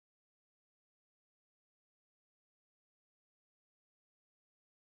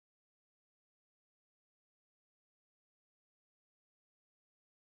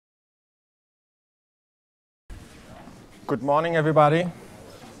Good morning, everybody.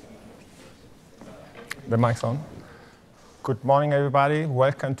 The mic's on. Good morning, everybody.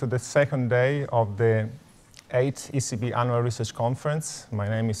 Welcome to the second day of the 8th ECB Annual Research Conference. My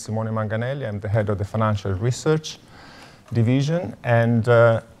name is Simone Manganelli. I'm the head of the Financial Research Division. And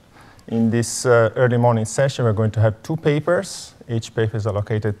in this early morning session, we're going to have two papers. Each paper is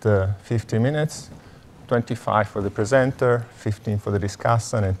allocated 50 minutes, 25 for the presenter, 15 for the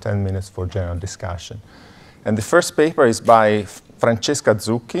discussant, and 10 minutes for general discussion. And the first paper is by Francesca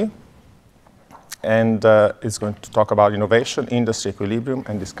Zucchi, and it's going to talk about innovation, industry equilibrium,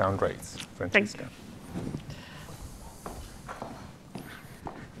 and discount rates. Francesca.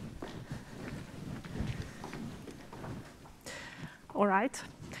 All right.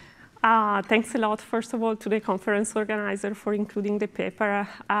 Thanks a lot, first of all, to the conference organizer for including the paper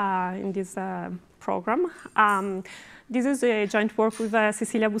in this program. This is a joint work with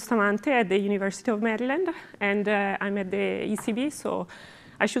Cecilia Bustamante at the University of Maryland, and I'm at the ECB, so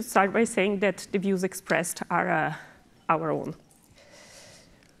I should start by saying that the views expressed are our own.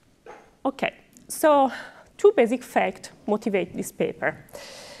 OK, so two basic facts motivate this paper.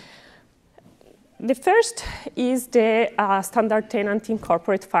 The first is the standard tenant in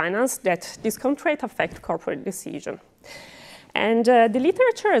corporate finance, that discount rate affect corporate decision. And the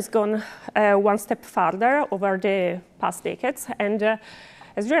literature has gone one step further over the past decades and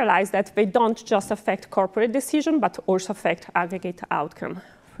has realized that they don't just affect corporate decision, but also affect aggregate outcome.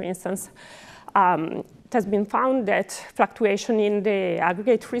 For instance, it has been found that fluctuation in the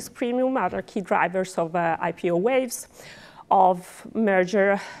aggregate risk premium are key drivers of IPO waves, of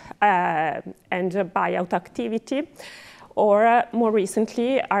merger and buyout activity, or more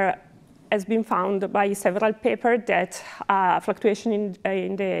recently has been found by several papers that fluctuation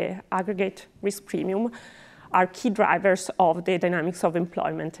in the aggregate risk premium are key drivers of the dynamics of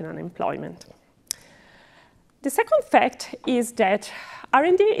employment and unemployment. The second fact is that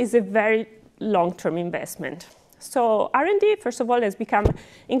R&D is a very long-term investment. So R&D, first of all, has become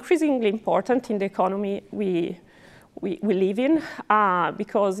increasingly important in the economy we live in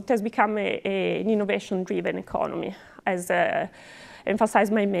because it has become an innovation-driven economy, as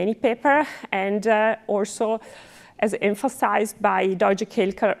emphasized by many papers, and also as emphasized by Deutsche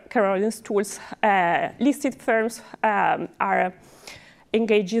Carolin's tools. Listed firms are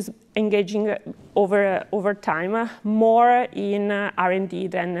engaging over time more in R&D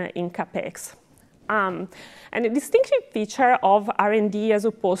than in CapEx. And a distinctive feature of R&D as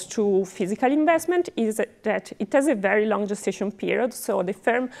opposed to physical investment is that it has a very long gestation period. So the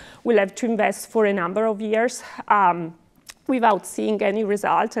firm will have to invest for a number of years without seeing any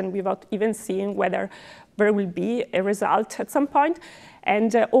result and without even seeing whether there will be a result at some point.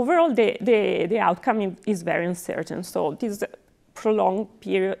 And overall, the outcome is very uncertain. So this prolonged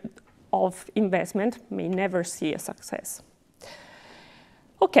period of investment may never see a success.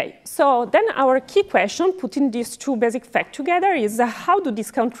 OK, so then our key question, putting these two basic facts together, is how do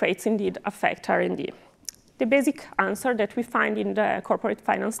discount rates indeed affect R&D? The basic answer that we find in the corporate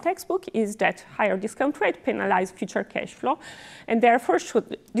finance textbook is that higher discount rate penalize future cash flow and therefore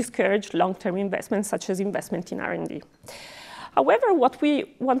should discourage long-term investments, such as investment in R&D. However, what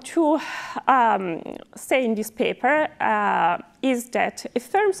we want to say in this paper is that a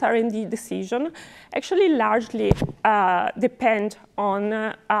firm's R&D decision actually largely depend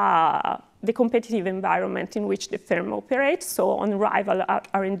on the competitive environment in which the firm operates, so on rival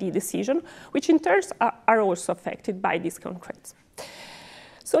R&D decision, which in turn are also affected by discount rates.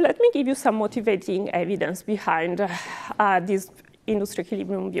 So let me give you some motivating evidence behind this industry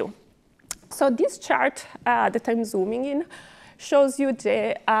equilibrium view. So this chart that I'm zooming in shows you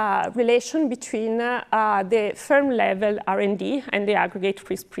the relation between the firm-level R&D and the aggregate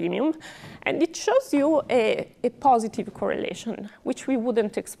risk premium. And it shows you a positive correlation, which we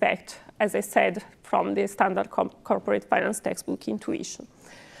wouldn't expect, as I said, from the standard corporate finance textbook intuition.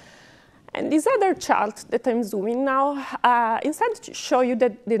 And this other chart that I'm zooming now instead show you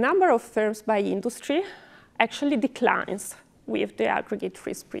that the number of firms by industry actually declines with the aggregate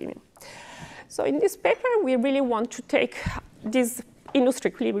risk premium. So in this paper, we really want to take this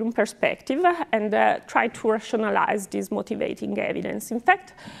industry equilibrium perspective and try to rationalize this motivating evidence. In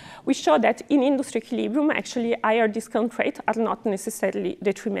fact, we show that in industry equilibrium, actually, higher discount rates are not necessarily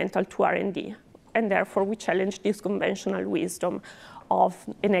detrimental to R&D. And therefore, we challenge this conventional wisdom of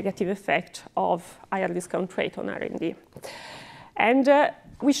a negative effect of higher discount rate on R&D. And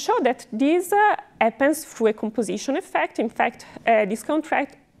we show that this happens through a composition effect. In fact, discount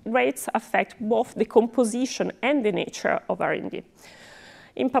rates affect both the composition and the nature of R&D.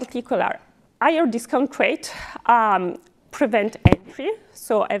 In particular, higher discount rate prevent entry,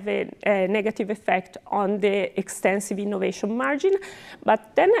 so have a negative effect on the extensive innovation margin,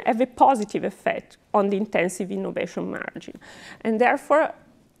 but then have a positive effect on the intensive innovation margin. And therefore,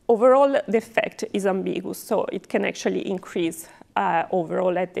 overall, the effect is ambiguous, so it can actually increase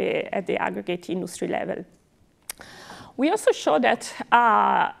overall at the aggregate industry level. We also show that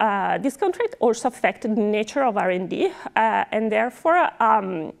discount rate also affected the nature of R&D, and therefore,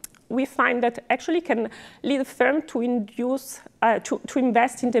 we find that actually can lead a firm to to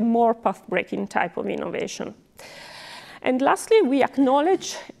invest in the more path-breaking type of innovation. And lastly, we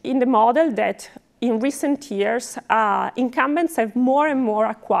acknowledge in the model that in recent years, incumbents have more and more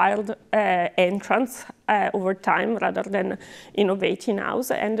acquired entrants over time rather than innovating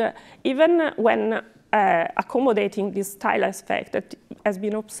house. And even when accommodating this style aspect that has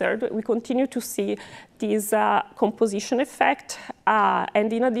been observed, we continue to see this composition effect.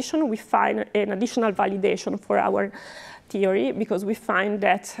 And in addition, we find an additional validation for our theory because we find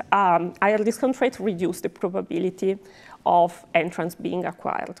that higher discount rates reduce the probability of entrants being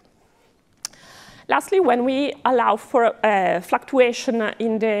acquired. Lastly, when we allow for fluctuation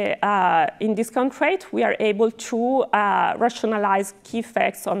in discount rate, we are able to rationalize key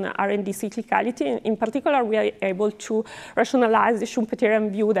effects on R&D cyclicality. In particular, we are able to rationalize the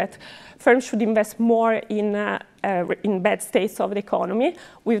Schumpeterian view that firms should invest more in bad states of the economy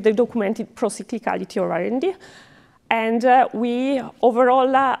with the documented pro-cyclicality of R&D. And we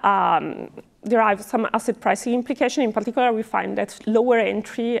overall derive some asset pricing implication. In particular, we find that lower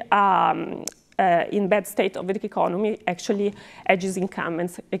entry in bad state of the economy actually edges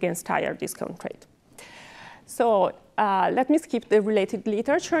incumbents against higher discount rate. So let me skip the related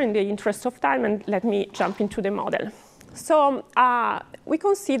literature in the interest of time and let me jump into the model. So we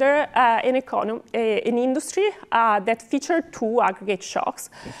consider an industry that featured two aggregate shocks.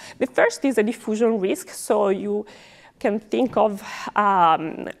 The first is a diffusion risk. So you can think of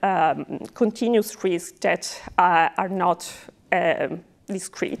continuous risks that are not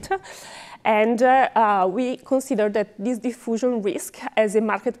discrete. And we consider that this diffusion risk as a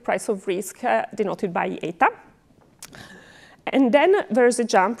market price of risk denoted by eta. And then there's a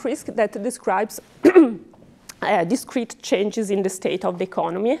jump risk that describes discrete changes in the state of the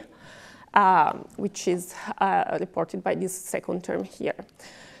economy, which is reported by this second term here.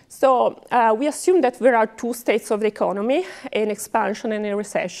 So we assume that there are two states of the economy, an expansion and a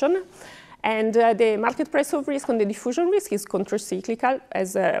recession. And the market price of risk on the diffusion risk is countercyclical,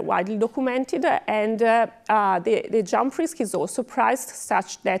 as widely documented. And the jump risk is also priced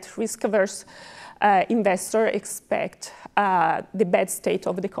such that risk-averse investors expect the bad state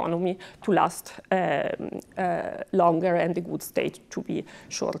of the economy to last longer and the good state to be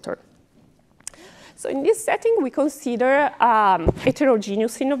shorter. So in this setting, we consider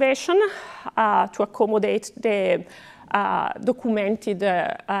heterogeneous innovation to accommodate the documented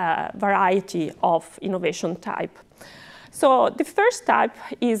variety of innovation type. So the first type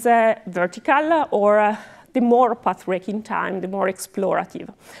is vertical, or the more path-breaking time, the more explorative.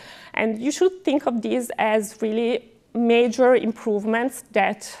 And you should think of these as really major improvements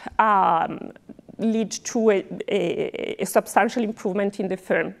that lead to a substantial improvement in the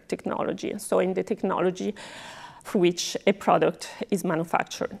firm technology, so in the technology for which a product is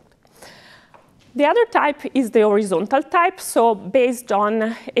manufactured. The other type is the horizontal type, so based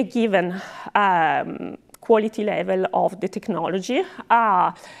on a given quality level of the technology,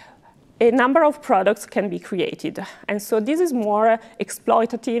 a number of products can be created. And so this is more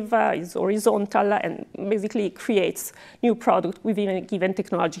exploitative, is horizontal, and basically creates new products within a given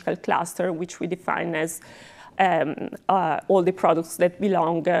technological cluster, which we define as all the products that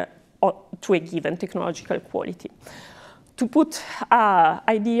belong to a given technological quality. To put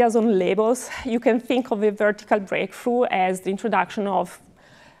ideas on labels, you can think of a vertical breakthrough as the introduction of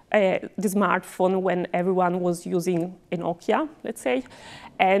the smartphone when everyone was using a Nokia, let's say.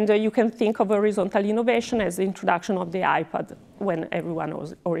 And you can think of horizontal innovation as the introduction of the iPad when everyone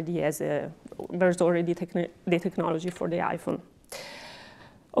already has there's already the technology for the iPhone.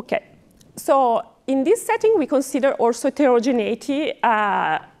 Okay, so in this setting, we consider also heterogeneity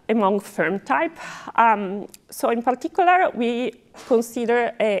among firm type. So in particular, we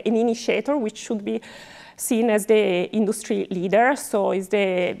consider an initiator, which should be seen as the industry leader. So is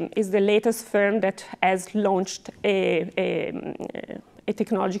the latest firm that has launched a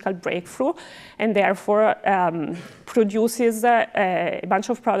technological breakthrough, and therefore produces a bunch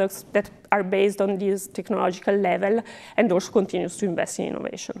of products that are based on this technological level, and also continues to invest in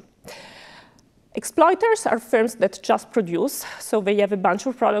innovation. Exploiters are firms that just produce, so they have a bunch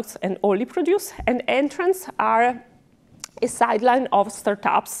of products and only produce, and entrants are a sideline of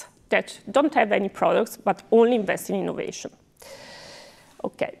startups that don't have any products but only invest in innovation.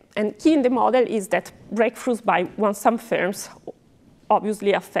 Okay, and key in the model is that breakthroughs by some firms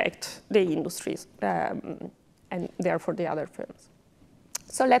obviously affect the industries and therefore the other firms.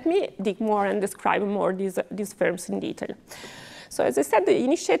 So let me dig more and describe more these firms in detail. So as I said, the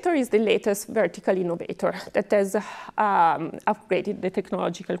initiator is the latest vertical innovator that has upgraded the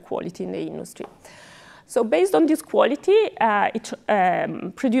technological quality in the industry. So based on this quality, it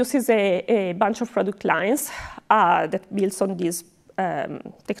produces a bunch of product lines that builds on this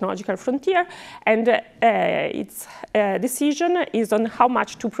technological frontier, and its decision is on how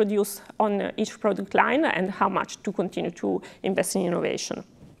much to produce on each product line and how much to continue to invest in innovation.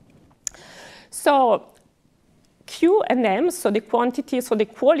 So Q and M, so the quantity, so the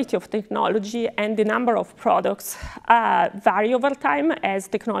quality of technology and the number of products vary over time as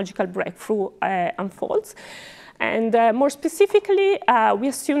technological breakthrough unfolds. And more specifically, we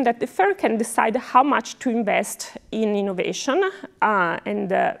assume that the firm can decide how much to invest in innovation, and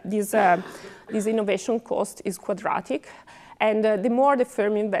this innovation cost is quadratic. And the more the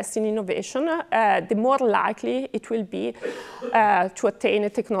firm invests in innovation, the more likely it will be to attain a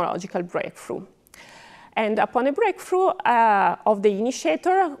technological breakthrough. And upon a breakthrough of the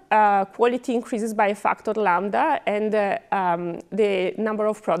initiator, quality increases by a factor lambda, and the number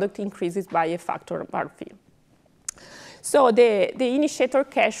of products increases by a factor RV. So the initiator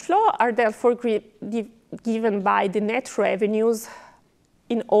cash flow are therefore given by the net revenues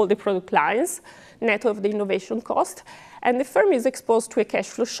in all the product lines, net of the innovation cost, and the firm is exposed to a cash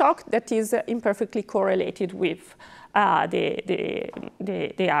flow shock that is imperfectly correlated with the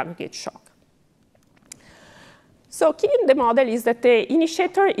aggregate shock. So key in the model is that the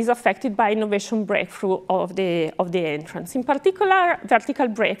initiator is affected by innovation breakthrough of the entrance. In particular, vertical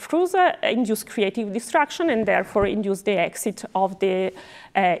breakthroughs induce creative destruction and therefore induce the exit of the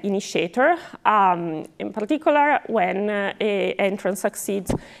initiator. In particular, when an entrance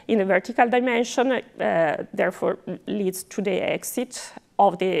succeeds in the vertical dimension, therefore leads to the exit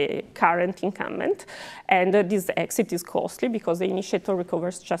of the current incumbent. And this exit is costly because the initiator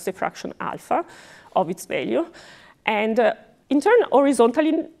recovers just a fraction alpha of its value. And in turn,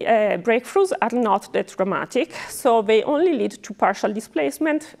 horizontal breakthroughs are not that dramatic, so they only lead to partial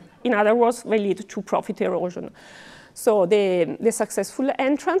displacement. In other words, they lead to profit erosion. So the successful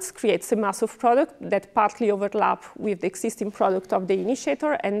entrance creates a mass of product that partly overlap with the existing product of the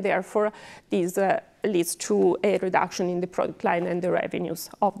initiator, and therefore this leads to a reduction in the product line and the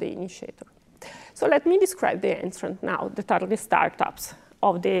revenues of the initiator. So let me describe the entrant now, that are the startups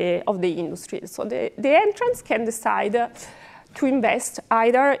of the industry. So the entrants can decide to invest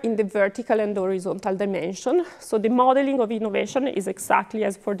either in the vertical and horizontal dimension. So the modeling of innovation is exactly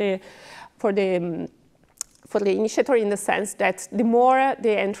as for the initiator, in the sense that the more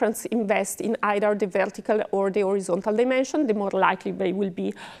the entrants invest in either the vertical or the horizontal dimension, the more likely they will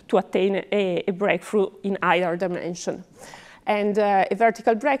be to attain a breakthrough in either dimension. And a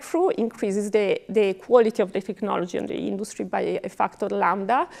vertical breakthrough increases the quality of the technology and the industry by a factor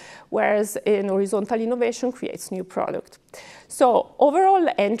lambda, whereas an horizontal innovation creates new product. So overall,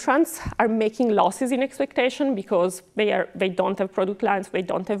 entrants are making losses in expectation because they don't have product lines, they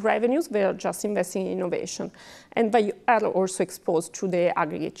don't have revenues, they are just investing in innovation. And they are also exposed to the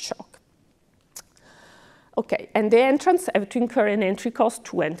aggregate shock. Okay, and the entrants have to incur an entry cost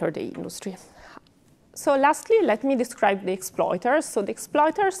to enter the industry. So lastly, let me describe the exploiters. So the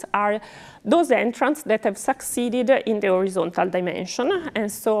exploiters are those entrants that have succeeded in the horizontal dimension,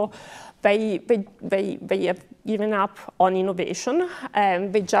 and so they have given up on innovation,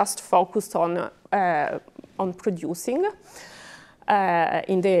 and they just focused on producing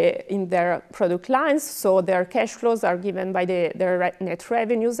in their product lines. So their cash flows are given by their net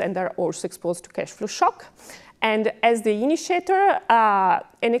revenues, and they're also exposed to cash flow shock. And as the initiator,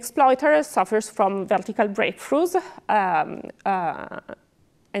 an exploiter suffers from vertical breakthroughs,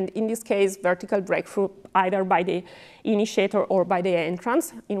 and in this case, vertical breakthrough either by the initiator or by the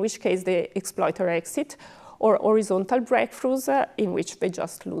entrance, in which case the exploiter exit, or horizontal breakthroughs, in which they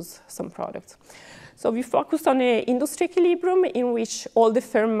just lose some products. So we focused on an industry equilibrium in which all the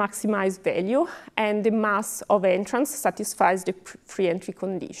firms maximize value, and the mass of entrants satisfies the free entry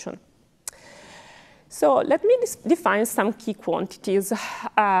condition. So let me define some key quantities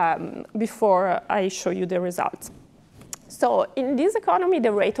before I show you the results. So in this economy,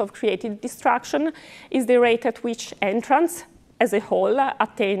 the rate of creative destruction is the rate at which entrants as a whole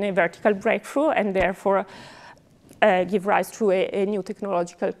attain a vertical breakthrough and therefore give rise to a new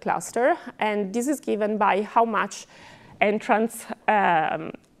technological cluster. And this is given by how much entrants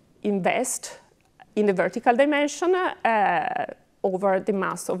invest in the vertical dimension over the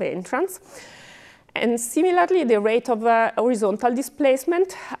mass of entrants. And similarly, the rate of horizontal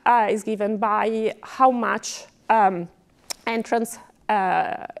displacement is given by how much entrants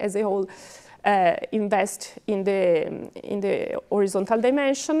as a whole invest in the horizontal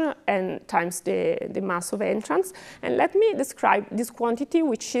dimension and times the mass of entrants. And let me describe this quantity,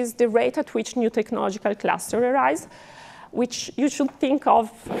 which is the rate at which new technological clusters arise, which you should think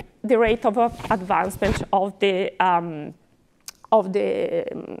of the rate of advancement of the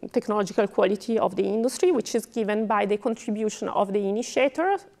technological quality of the industry, which is given by the contribution of the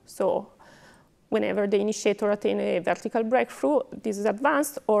initiator. So whenever the initiator attains a vertical breakthrough, this is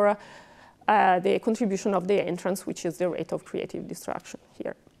advanced, or the contribution of the entrance, which is the rate of creative destruction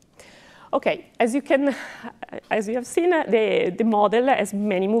here. Okay, as you have seen, the model has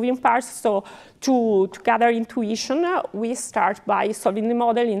many moving parts. So to gather intuition, we start by solving the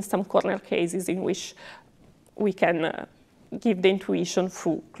model in some corner cases in which we can give the intuition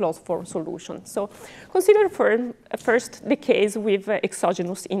through closed form solution. So consider first the case with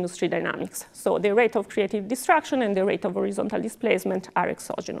exogenous industry dynamics. So the rate of creative destruction and the rate of horizontal displacement are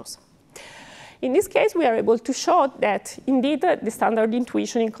exogenous. In this case, we are able to show that indeed the standard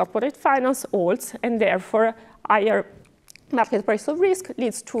intuition in corporate finance holds, and therefore higher market price of risk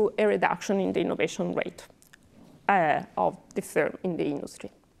leads to a reduction in the innovation rate of the firm in the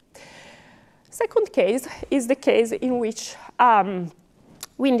industry. Second case is the case in which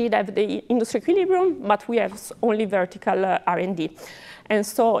we indeed have the industry equilibrium, but we have only vertical R&D. And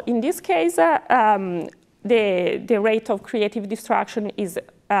so in this case, the rate of creative destruction is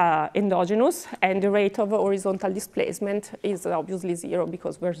endogenous, and the rate of horizontal displacement is obviously 0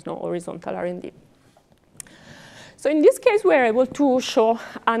 because there's no horizontal R&D. So in this case, we're able to show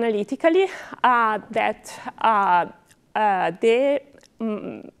analytically that the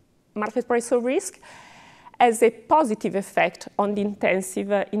market price of risk has a positive effect on the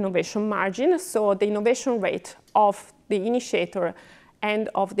intensive innovation margin. So the innovation rate of the initiator and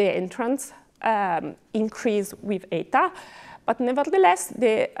of the entrants increase with eta. But nevertheless,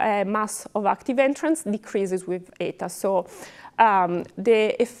 the mass of active entrants decreases with eta. So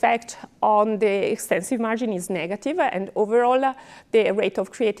the effect on the extensive margin is negative, and overall, the rate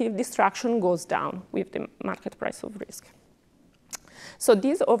of creative destruction goes down with the market price of risk. So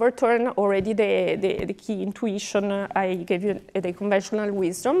this overturns already the key intuition I gave you, the conventional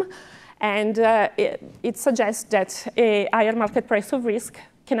wisdom, and it suggests that a higher market price of risk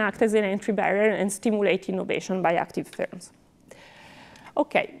can act as an entry barrier and stimulate innovation by active firms.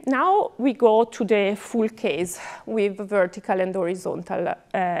 Okay, now we go to the full case with vertical and horizontal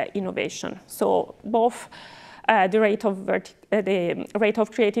innovation. So both the rate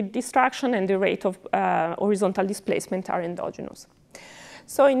of creative destruction and the rate of horizontal displacement are endogenous.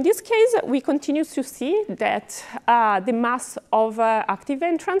 So in this case, we continue to see that the mass of active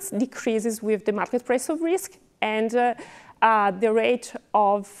entrants decreases with the market price of risk, and the rate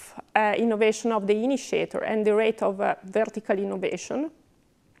of innovation of the initiator and the rate of vertical innovation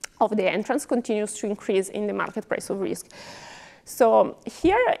of the entrants continues to increase in the market price of risk. So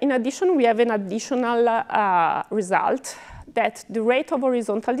here, in addition, we have an additional result that the rate of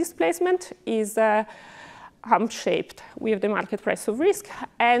horizontal displacement is hump-shaped with the market price of risk.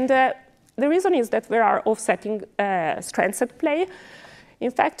 And the reason is that there are offsetting strengths at play.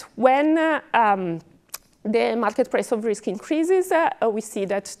 In fact, when the market price of risk increases, we see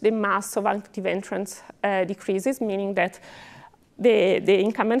that the mass of active entrants decreases, meaning that the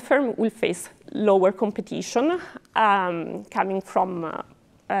incumbent firm will face lower competition coming from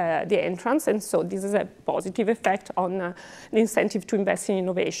the entrants, and so this is a positive effect on the incentive to invest in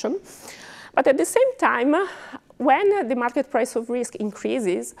innovation. But at the same time, when the market price of risk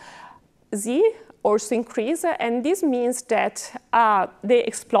increases, Z also increases, and this means that the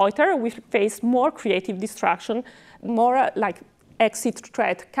exploiter will face more creative destruction, more like exit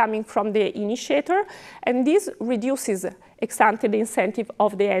threat coming from the initiator, and this reduces ex ante the incentive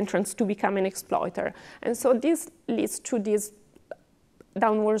of the entrants to become an exploiter. And so this leads to this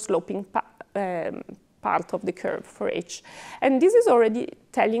downward sloping part of the curve for H. And this is already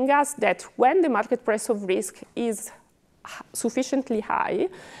telling us that when the market price of risk is sufficiently high,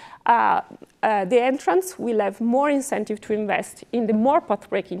 the entrants will have more incentive to invest in the more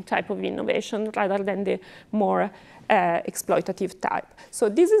path-breaking type of innovation rather than the more exploitative type. So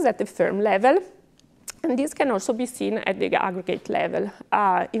this is at the firm level, and this can also be seen at the aggregate level.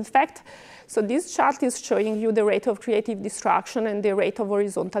 In fact, so this chart is showing you the rate of creative destruction and the rate of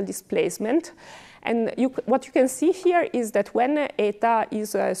horizontal displacement. And what you can see here is that when eta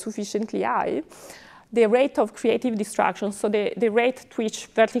is sufficiently high, the rate of creative destruction, so the rate to which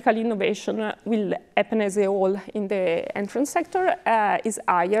vertical innovation will happen as a whole in the entrance sector is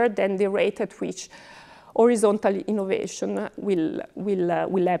higher than the rate at which horizontal innovation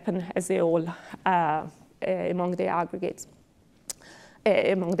will happen as a whole among the aggregates,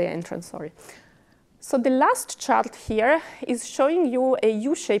 among the entrants, sorry. So the last chart here is showing you a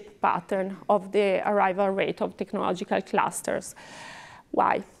U-shaped pattern of the arrival rate of technological clusters.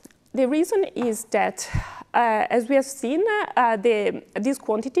 Why? The reason is that, as we have seen, this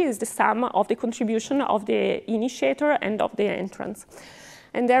quantity is the sum of the contribution of the initiator and of the entrance.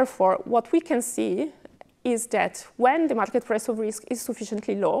 And therefore, what we can see is that when the market price of risk is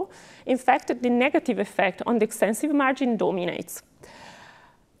sufficiently low, in fact, the negative effect on the extensive margin dominates.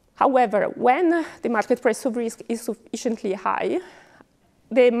 However, when the market price of risk is sufficiently high,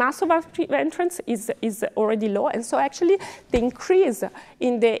 the mass of active entrants is already low, and so actually the increase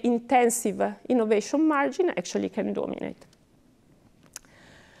in the intensive innovation margin actually can dominate.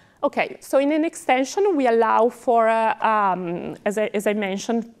 Okay, so in an extension, we allow for, as I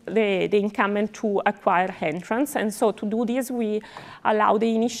mentioned, the incumbent to acquire entrants. And so to do this, we allow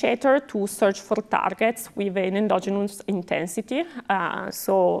the initiator to search for targets with an endogenous intensity.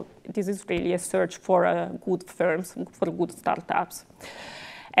 So this is really a search for good firms, for good startups.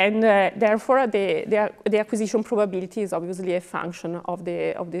 And therefore, the acquisition probability is obviously a function of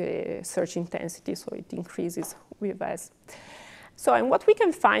the search intensity, so it increases with S. So, and what we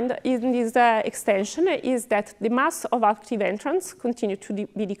can find in this extension is that the mass of active entrants continue to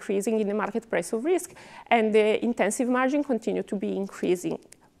be decreasing in the market price of risk, and the intensive margin continue to be increasing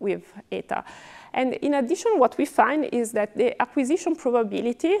with eta. And in addition, what we find is that the acquisition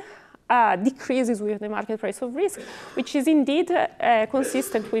probability decreases with the market price of risk, which is indeed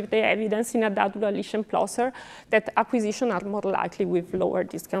consistent with the evidence in Adadula-Lisch and Plosser that acquisitions are more likely with lower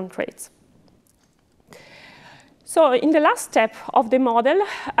discount rates. So in the last step of the model,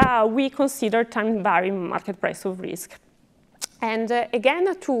 we consider time-varying market price of risk. And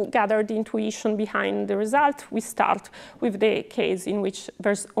again, to gather the intuition behind the result, we start with the case in which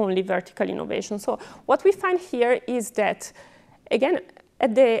there's only vertical innovation. So what we find here is that, again,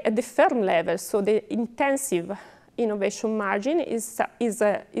 at the firm level, so the intensive innovation margin is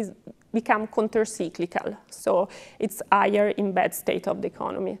become counter-cyclical. So it's higher in bad state of the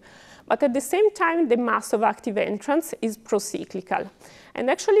economy. But at the same time, the mass of active entrants is pro-cyclical. And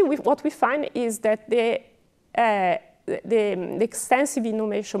actually, what we find is that the extensive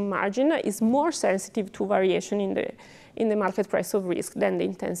innovation margin is more sensitive to variation in the market price of risk than the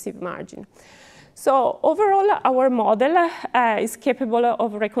intensive margin. So overall, our model is capable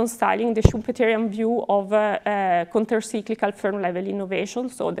of reconciling the Schumpeterian view of counter-cyclical firm-level innovation,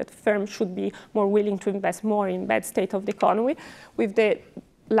 so that firms should be more willing to invest more in bad state of the economy, with the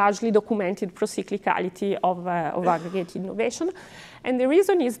largely documented pro-cyclicality of aggregate innovation. And the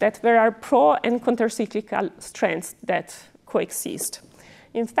reason is that there are pro- and counter-cyclical strengths that coexist.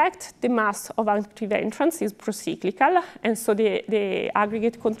 In fact, the mass of active entrants is pro-cyclical, and so the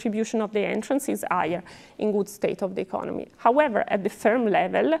aggregate contribution of the entrants is higher in good state of the economy. However, at the firm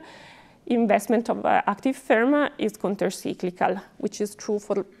level, investment of active firm is counter-cyclical, which is true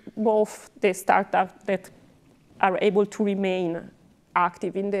for both the startups that are able to remain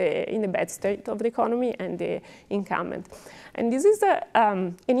active in the bad state of the economy and the incumbent. And this is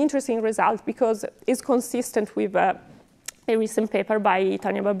an interesting result because it's consistent with a recent paper by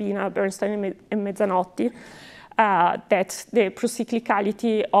Tania Babina, Bernstein, and Mezzanotti that the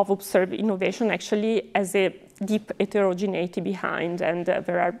procyclicality of observed innovation actually has a deep heterogeneity behind, and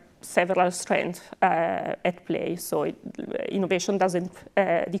there are several strengths at play. So innovation doesn't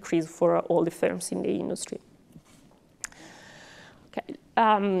decrease for all the firms in the industry. Okay.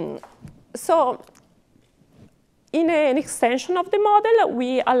 So in an extension of the model,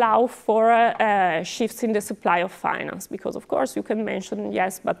 we allow for shifts in the supply of finance, because of course you can mention,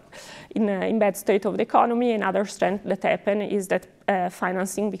 yes, but in bad state of the economy, another strength that happen is that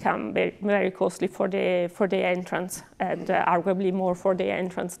financing become very, very costly for the entrants, and arguably more for the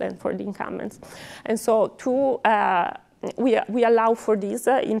entrants than for the incumbents. And so we allow for this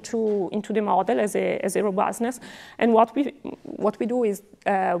into the model as a robustness, and what we do is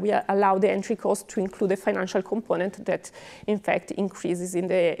we allow the entry cost to include a financial component that in fact increases in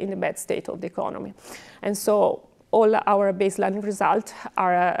the bad state of the economy, and so all our baseline results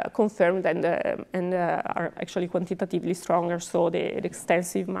are confirmed and are actually quantitatively stronger. So the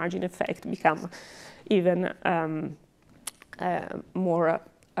extensive margin effect become even more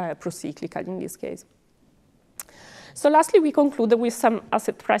procyclical in this case. So lastly, we conclude with some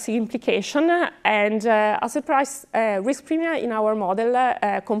asset pricing implication, and asset price risk premia in our model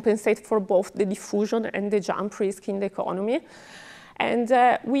compensate for both the diffusion and the jump risk in the economy. And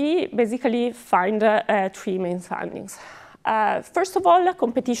we basically find three main findings. First of all,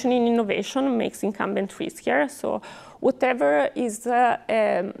 competition in innovation makes incumbent riskier. So whatever is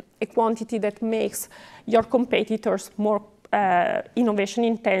a quantity that makes your competitors more innovation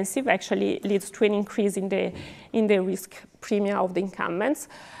intensive actually leads to an increase in the risk premium of the incumbents.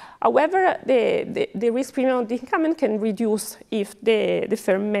 However, the risk premium of the incumbent can reduce if the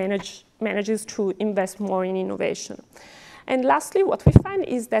firm manages to invest more in innovation. And lastly, what we find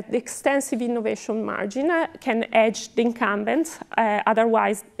is that the extensive innovation margin can edge the incumbents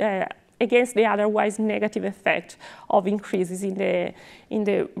against the otherwise negative effect of increases in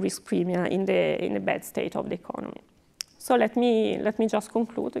the risk premium in the bad state of the economy. So let me just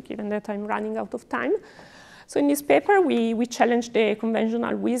conclude, given that I'm running out of time. So in this paper, we challenge the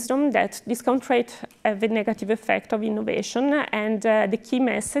conventional wisdom that discount rates have a negative effect of innovation, and the key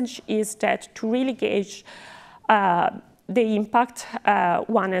message is that to really gauge the impact,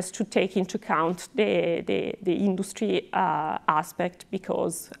 one has to take into account the industry aspect,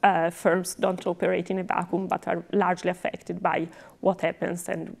 because firms don't operate in a vacuum but are largely affected by what happens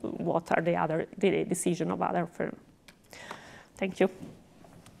and what are the decisions of other firms. Thank you.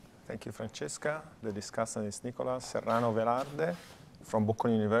 Thank you, Francesca. The discussant is Nicolas Serrano-Velarde from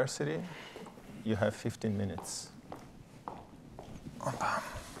Bocconi University. You have 15 minutes.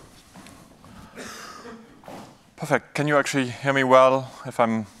 Perfect. Can you actually hear me well if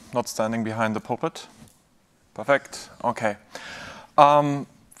I'm not standing behind the pulpit? Perfect. OK.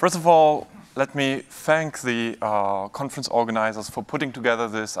 First of all, let me thank the conference organizers for putting together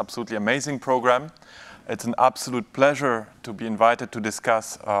this absolutely amazing program. It's an absolute pleasure to be invited to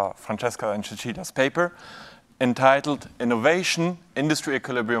discuss Francesca and Cecilia's paper entitled Innovation, Industry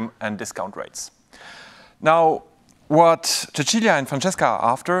Equilibrium, and Discount Rates. Now, what Cecilia and Francesca are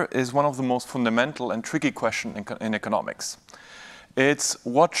after is one of the most fundamental and tricky questions in economics. It's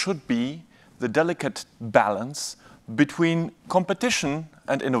what should be the delicate balance between competition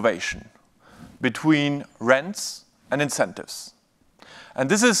and innovation, between rents and incentives. And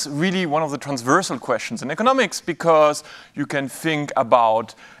this is really one of the transversal questions in economics, because you can think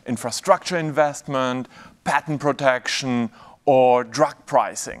about infrastructure investment, patent protection, or drug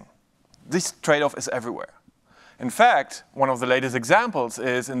pricing. This trade-off is everywhere. In fact, one of the latest examples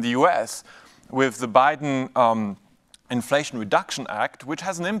is in the US with the Biden Inflation Reduction Act, which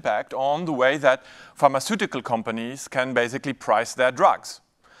has an impact on the way that pharmaceutical companies can basically price their drugs.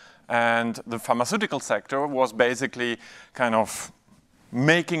 And the pharmaceutical sector was basically kind of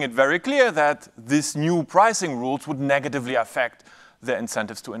making it very clear that these new pricing rules would negatively affect their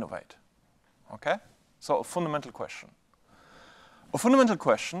incentives to innovate. Okay? So a fundamental question. A fundamental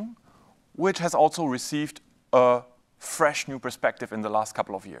question which has also received a fresh new perspective in the last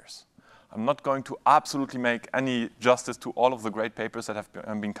couple of years. I'm not going to absolutely make any justice to all of the great papers that have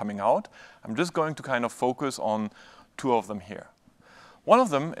been coming out. I'm just going to kind of focus on two of them here. One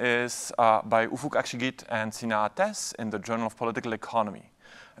of them is by Ufuk Akşigit and Sina Ates in the Journal of Political Economy.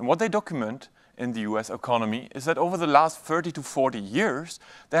 And what they document in the US economy is that over the last 30 to 40 years,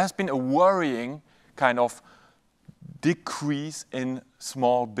 there has been a worrying kind of decrease in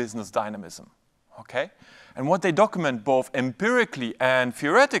small business dynamism. Okay? And what they document both empirically and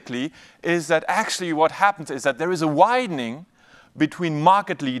theoretically is that actually what happens is that there is a widening between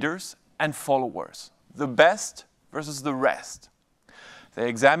market leaders and followers, the best versus the rest. They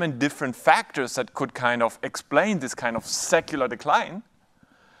examine different factors that could kind of explain this kind of secular decline.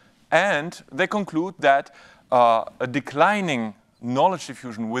 And they conclude that a declining knowledge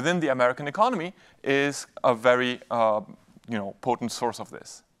diffusion within the American economy is a very potent source of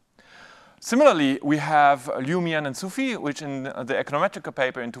this. Similarly, we have Liu Mian and Sufi, which in the Econometrica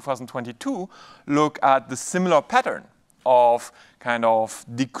paper in 2022 look at the similar pattern of kind of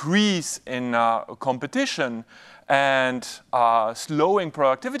decrease in competition and slowing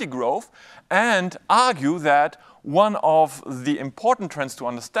productivity growth, and argue that one of the important trends to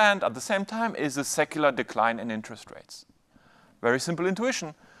understand at the same time is the secular decline in interest rates. Very simple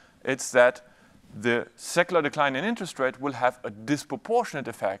intuition. It's that the secular decline in interest rate will have a disproportionate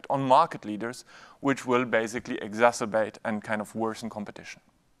effect on market leaders, which will basically exacerbate and kind of worsen competition.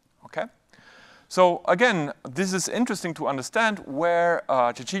 Okay? So again, this is interesting to understand where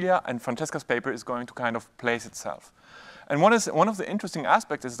Cecilia and Francesca's paper is going to kind of place itself. And one of the interesting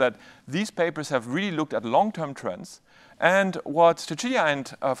aspects is that these papers have really looked at long-term trends. And what Cecilia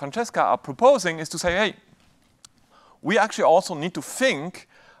and Francesca are proposing is to say, hey, we actually also need to think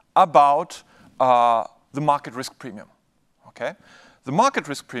about the market risk premium. Okay? The market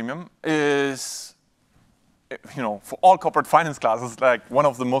risk premium is, for all corporate finance classes, like one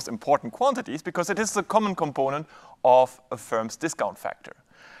of the most important quantities because it is the common component of a firm's discount factor.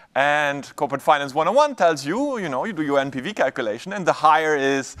 And Corporate Finance 101 tells you, you do your NPV calculation, and the higher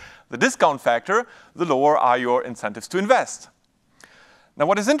is the discount factor, the lower are your incentives to invest. Now,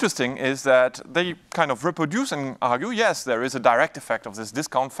 what is interesting is that they kind of reproduce and argue, yes, there is a direct effect of this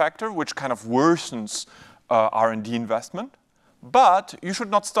discount factor, which kind of worsens R&D investment, but you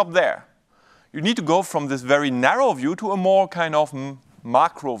should not stop there. You need to go from this very narrow view to a more kind of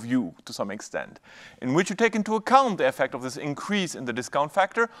macro view to some extent, in which you take into account the effect of this increase in the discount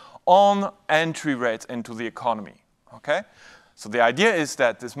factor on entry rates into the economy. Okay? So the idea is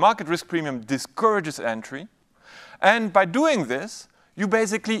that this market risk premium discourages entry, and by doing this, you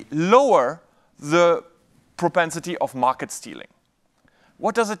basically lower the propensity of market stealing.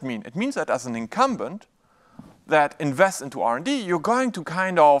 What does it mean? It means that as an incumbent that invests into R&D, you're going to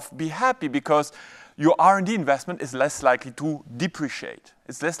kind of be happy because your R&D investment is less likely to depreciate.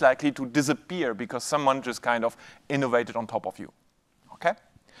 It's less likely to disappear because someone just kind of innovated on top of you. Okay?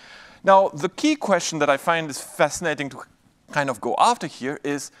 Now, the key question that I find is fascinating to kind of go after here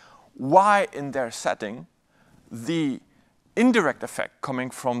is why in their setting the indirect effect coming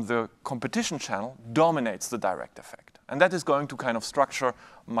from the competition channel dominates the direct effect. And that is going to kind of structure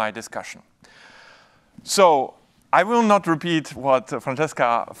my discussion. So I will not repeat what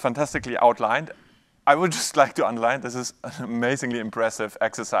Francesca fantastically outlined. I would just like to underline this is an amazingly impressive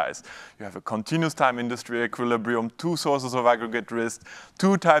exercise. You have a continuous time industry equilibrium, 2 sources of aggregate risk,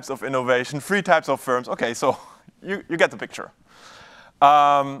 2 types of innovation, 3 types of firms. Okay, so you get the picture.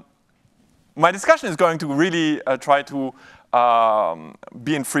 My discussion is going to really try to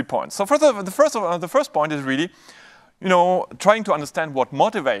be in 3 points. So first, the first point is really, trying to understand what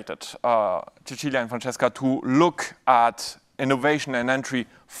motivated Cecilia and Francesca to look at innovation and entry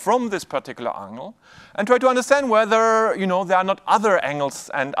from this particular angle, and try to understand whether there are not other angles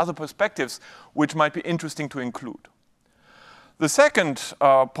and other perspectives which might be interesting to include. The second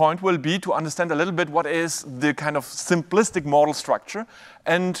point will be to understand a little bit what is the kind of simplistic model structure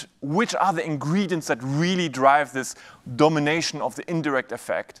and which are the ingredients that really drive this domination of the indirect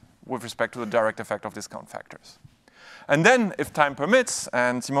effect with respect to the direct effect of discount factors. And then, if time permits,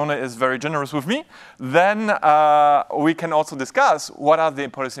 and Simone is very generous with me, then we can also discuss what are the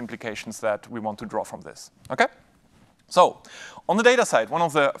policy implications that we want to draw from this. Okay? So, on the data side, one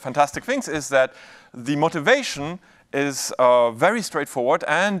of the fantastic things is that the motivation is very straightforward,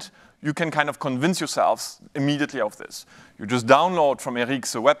 and you can kind of convince yourselves immediately of this. You just download from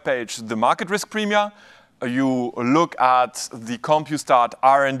Eric's webpage the market risk premia. You look at the CompuStat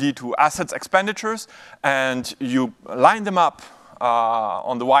R&D to assets expenditures, and you line them up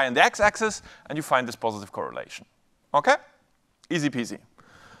on the Y and the X axis, and you find this positive correlation. Okay? Easy peasy.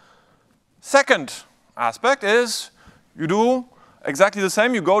 Second aspect is you do exactly the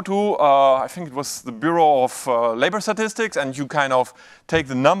same. You go to, I think it was the Bureau of Labor Statistics, and you kind of take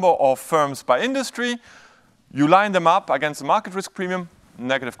the number of firms by industry. You line them up against the market risk premium,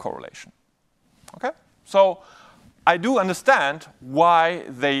 negative correlation. Okay? So I do understand why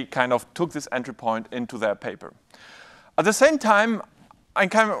they kind of took this entry point into their paper. At the same time,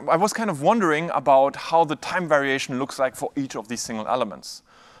 I was kind of wondering about how the time variation looks like for each of these single elements.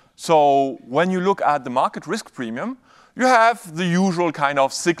 So when you look at the market risk premium, you have the usual kind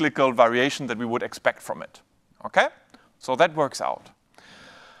of cyclical variation that we would expect from it. Okay? So that works out.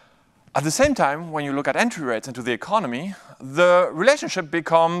 At the same time, when you look at entry rates into the economy, the relationship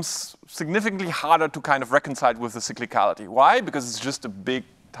becomes significantly harder to kind of reconcile with the cyclicality. Why? Because it's just a big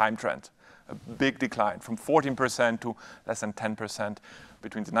time trend, a big decline from 14% to less than 10%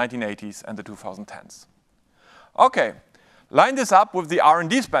 between the 1980s and the 2010s. Okay, line this up with the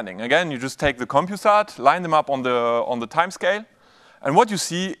R&D spending. Again, you just take the CompuStat, line them up on the time scale, and what you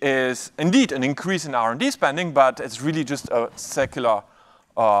see is indeed an increase in R&D spending, but it's really just a secular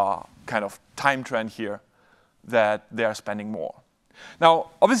kind of time trend here that they are spending more.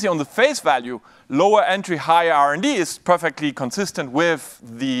 Now, obviously on the face value, lower entry, higher R&D is perfectly consistent with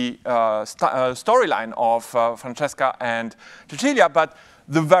the storyline of Francesca and Cecilia, but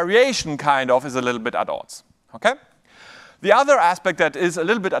the variation kind of is a little bit at odds. Okay? The other aspect that is a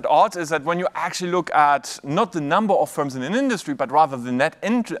little bit at odds is that when you actually look at not the number of firms in an industry, but rather the net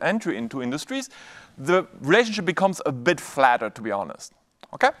entry into industries, the relationship becomes a bit flatter, to be honest.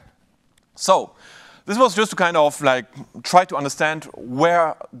 Okay? So, this was just to kind of like try to understand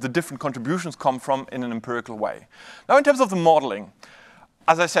where the different contributions come from in an empirical way. Now, in terms of the modeling,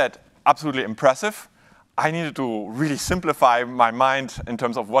 as I said, absolutely impressive. I needed to really simplify my mind in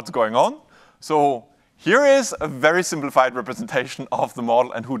terms of what's going on. So here is a very simplified representation of the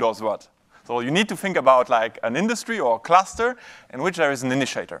model and who does what. So you need to think about like an industry or a cluster in which there is an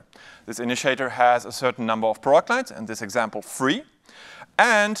initiator. This initiator has a certain number of product lines, in this example 3,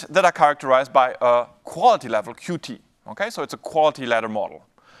 and that are characterized by a quality level QT. Okay, so it's a quality ladder model.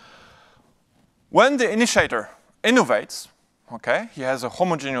 When the initiator innovates, okay, he has a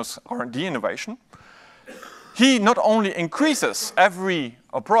homogeneous R&D innovation, he not only increases every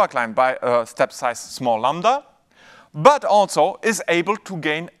product line by a step size small lambda, but also is able to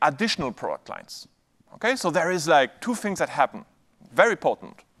gain additional product lines. Okay, so there is like 2 things that happen, very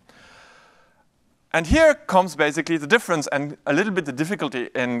potent. And here comes basically the difference and a little bit the difficulty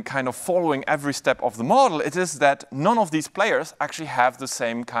in kind of following every step of the model. It is that none of these players actually have the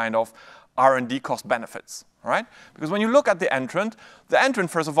same kind of R&D cost benefits, right? Because when you look at the entrant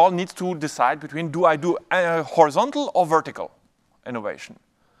first of all needs to decide between do I do horizontal or vertical innovation.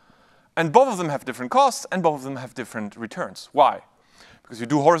 And both of them have different costs and both of them have different returns. Why? Because you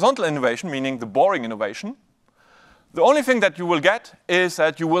do horizontal innovation, meaning the boring innovation. The only thing that you will get is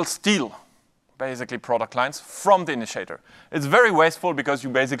that you will steal basically product lines from the initiator. It's very wasteful because you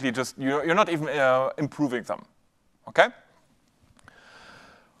basically just, you're not even improving them, okay?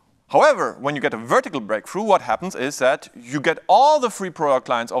 However, when you get a vertical breakthrough, what happens is that you get all the 3 product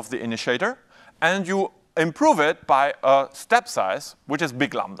lines of the initiator and you improve it by a step size, which is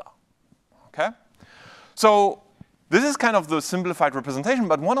big lambda, okay? So this is kind of the simplified representation,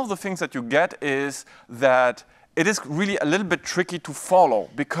 but one of the things that you get is that it is really a little bit tricky to follow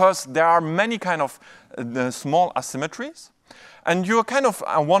because there are many kind of small asymmetries. And you're kind of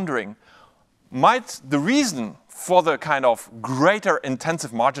wondering, might the reason for the kind of greater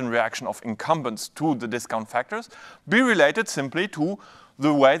intensive margin reaction of incumbents to the discount factors be related simply to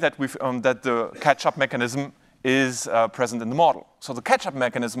the way that, that the catch-up mechanism is present in the model. So the catch-up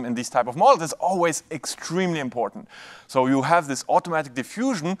mechanism in these type of models is always extremely important. So you have this automatic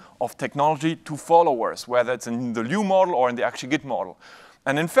diffusion of technology to followers, whether it's in the Liu model or in the Akshi-Git model.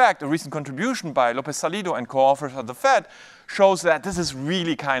 And in fact, a recent contribution by Lopez Salido and co-authors at the Fed shows that this is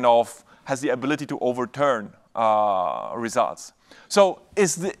really kind of has the ability to overturn results. So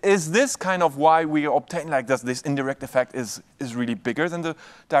is this kind of why we obtain like this indirect effect is really bigger than the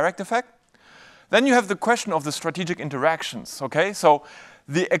direct effect? Then you have the question of the strategic interactions, okay? So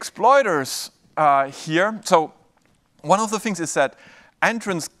the exploiters here, so one of the things is that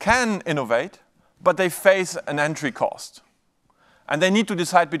entrants can innovate, but they face an entry cost. And they need to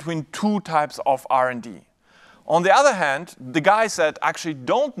decide between 2 types of R&D. On the other hand, the guys that actually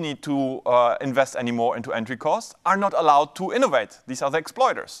don't need to invest anymore into entry costs are not allowed to innovate. These are the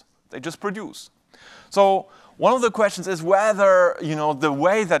exploiters. They just produce. So one of the questions is whether the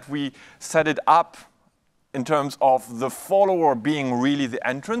way that we set it up in terms of the follower being really the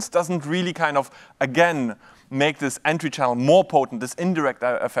entrance doesn't really kind of, again, make this entry channel more potent, this indirect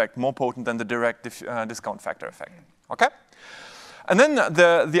effect more potent than the direct discount factor effect. Okay? And then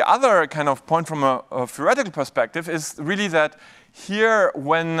the other kind of point from a theoretical perspective is really that here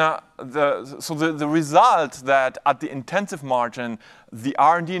when the result that at the intensive margin the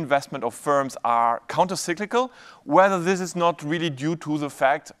R&D investment of firms are counter-cyclical, whether this is not really due to the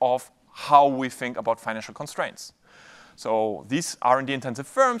fact of how we think about financial constraints. So these R&D intensive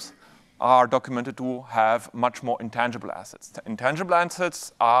firms are documented to have much more intangible assets. Intangible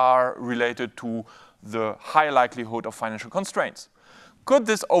assets are related to the high likelihood of financial constraints. Could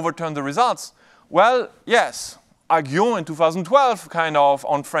this overturn the results? Well, yes. Aguillon in 2012, kind of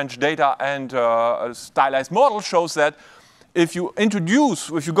on French data and a stylized model, shows that if you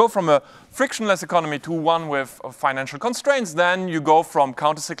go from a frictionless economy to one with financial constraints, then you go from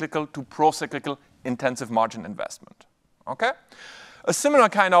counter-cyclical to pro-cyclical intensive margin investment. Okay? A similar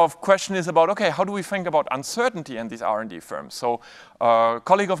kind of question is about, okay, how do we think about uncertainty in these R&D firms? So a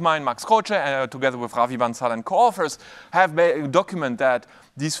colleague of mine, Max Roche, together with Ravi Bansal and co-authors, have documented that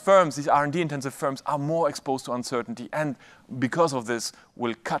these firms, these R&D intensive firms, are more exposed to uncertainty and because of this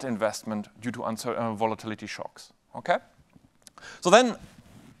will cut investment due to volatility shocks. Okay? So then,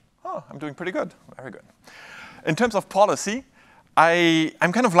 I'm doing pretty good, very good. In terms of policy,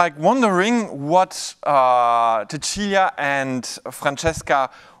 I'm kind of like wondering what Cecilia and Francesca,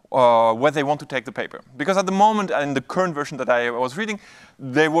 where they want to take the paper. Because at the moment, in the current version that I was reading,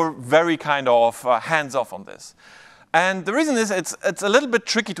 they were very kind of hands-off on this. And the reason is it's a little bit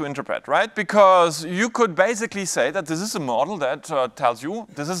tricky to interpret, right? Because you could basically say that this is a model that tells you,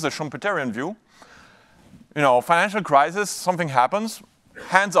 this is the Schumpeterian view, financial crisis, something happens,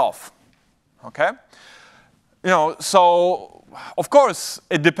 hands off, okay? So of course,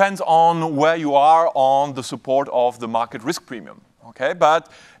 it depends on where you are on the support of the market risk premium, Okay, but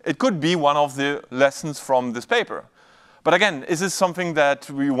it could be one of the lessons from this paper. But again, is this something that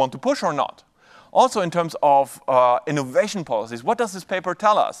we want to push or not? Also in terms of innovation policies, what does this paper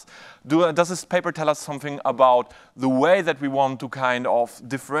tell us? Does this paper tell us something about the way that we want to kind of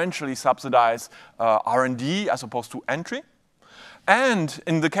differentially subsidize R&D as opposed to entry? And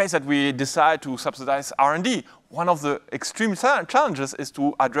in the case that we decide to subsidize R&D, one of the extreme challenges is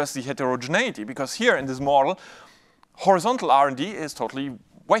to address the heterogeneity, because here in this model, horizontal R&D is totally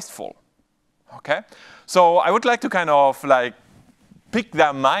wasteful. Okay? So I would like to kind of like pick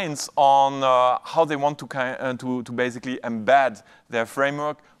their minds on how they want to basically embed their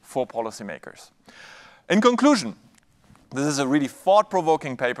framework for policymakers. In conclusion, this is a really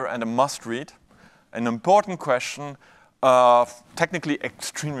thought-provoking paper and a must-read, an important question, technically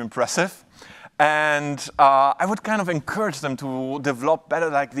extremely impressive. And I would kind of encourage them to develop better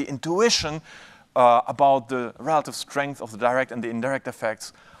like the intuition about the relative strength of the direct and the indirect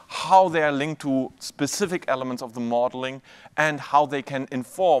effects, how they are linked to specific elements of the modeling, and how they can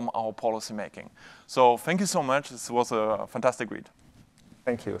inform our policy making. So thank you so much. This was a fantastic read.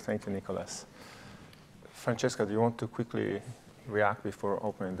 Thank you, Nicolas. Francesca, do you want to quickly react before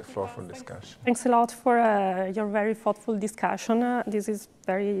opening the floor for discussion? Thanks a lot for your very thoughtful discussion. This is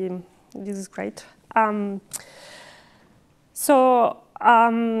great.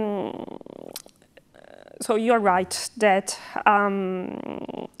 So you're right that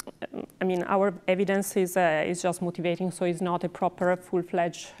I mean, our evidence is just motivating, so it's not a proper,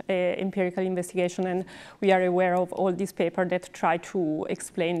 full-fledged empirical investigation, and we are aware of all these papers that try to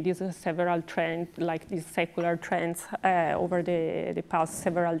explain these several trends, like these secular trends over the past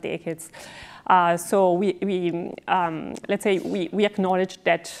several decades. So let's say we acknowledge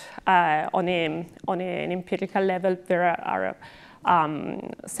that on an empirical level there are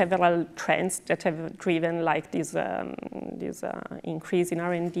several trends that have driven like this increase in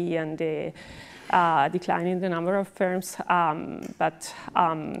R&D and the decline in the number of firms. But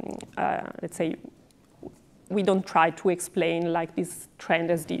let's say we don't try to explain like this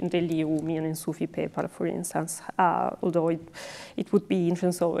trend as in the Liu, Mian, and Sufi paper, for instance, although it would be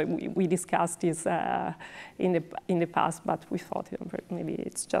interesting. So we discussed this in the past, but we thought maybe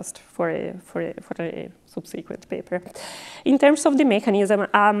it's just for a subsequent paper. In terms of the mechanism,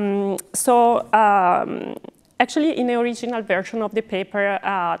 actually in the original version of the paper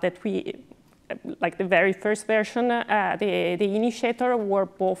that we, like the very first version, the initiator were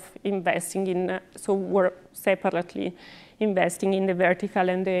both investing in, so were separately investing in the vertical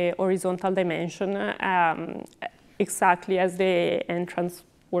and the horizontal dimension, exactly as the entrants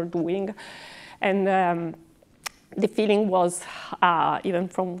were doing. And the feeling was, even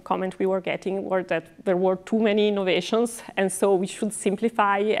from comments we were getting, were that there were too many innovations, and so we should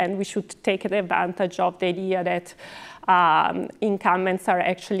simplify and we should take advantage of the idea that incumbents are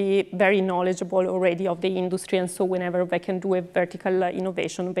actually very knowledgeable already of the industry, and so whenever they can do a vertical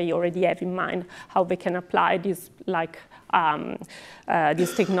innovation, they already have in mind how they can apply this, like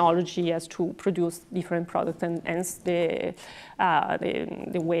this technology as to produce different products, and hence the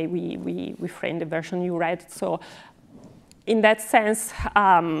way we frame the version you read. So in that sense,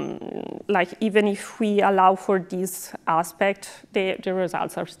 like even if we allow for this aspect, the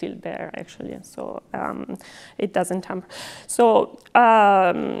results are still there actually. So it doesn't hamper. So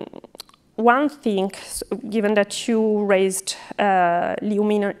one thing, given that you raised Liu,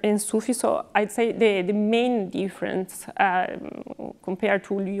 Mian, and Sufi, so I'd say the main difference compared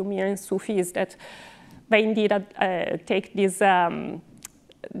to Liu, Mian, and Sufi is that they indeed take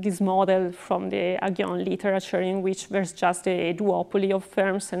this model from the Aguillon literature, in which there's just a duopoly of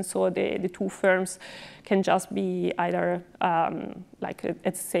firms, and so the two firms can just be either like at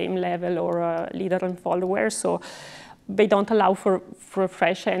the same level or leader and follower. So they don't allow for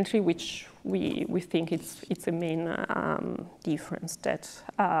fresh entry, which we think it's a main difference that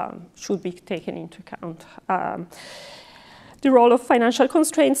should be taken into account. The role of financial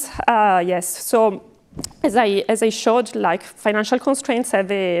constraints, yes. So as I showed, like financial constraints have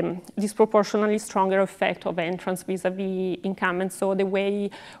a disproportionately stronger effect of entrants vis-a-vis incumbents. So the way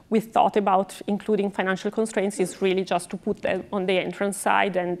we thought about including financial constraints is really just to put them on the entrance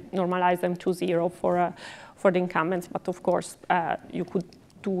side and normalize them to 0 for the incumbents. But of course, you could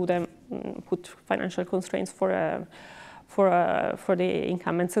do them, put financial constraints for the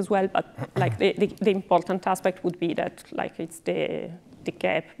incumbents as well. But like the important aspect would be that like it's the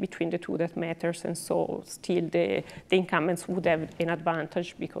gap between the two that matters, and so still the incumbents would have an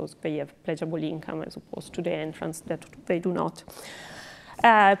advantage because they have pledgeable income as opposed to the entrants that they do not.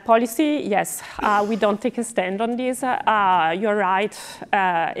 Policy, yes, we don't take a stand on this. You're right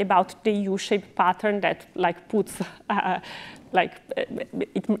about the U-shaped pattern that puts,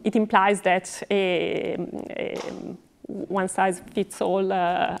 it implies that a one-size-fits-all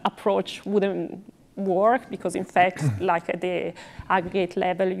approach wouldn't work, because in fact, at the aggregate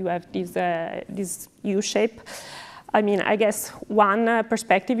level, you have this U-shape. I mean, I guess one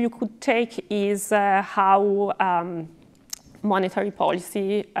perspective you could take is how monetary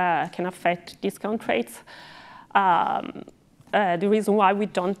policy can affect discount rates. The reason why we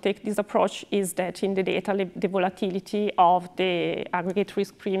don't take this approach is that in the data, the volatility of the aggregate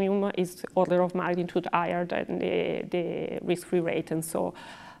risk premium is order of magnitude higher than the risk-free rate. And so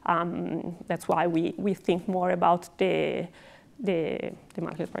that's why we think more about the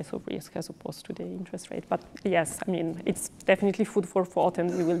market price of risk as opposed to the interest rate. But yes, I mean, it's definitely food for thought, and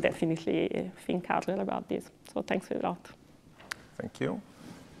we will definitely think harder about this. So thanks a lot. Thank you.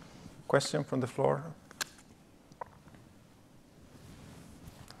 Question from the floor?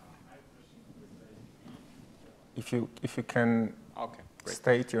 If you can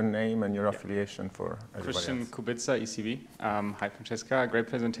state your name and your affiliation for everybody Christian else. Kubica, ECB. Hi, Francesca. Great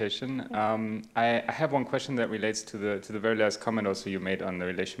presentation. I have one question that relates to the very last comment also you made on the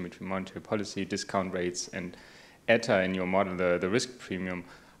relation between monetary policy, discount rates, and ETA in your model, the risk premium.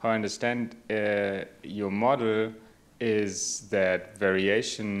 How I understand your model is that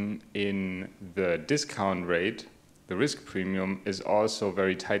variation in the discount rate, the risk premium, is also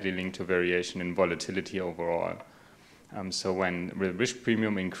very tightly linked to variation in volatility overall. So when the risk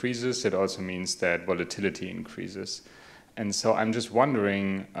premium increases, it also means that volatility increases. And so I'm just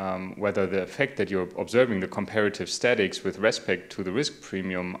wondering whether the effect that you're observing, the comparative statics with respect to the risk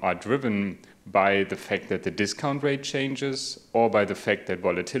premium, are driven by the fact that the discount rate changes or by the fact that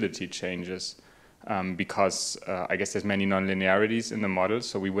volatility changes. Because I guess there's many nonlinearities in the model,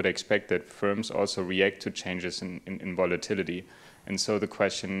 so we would expect that firms also react to changes in volatility. And so the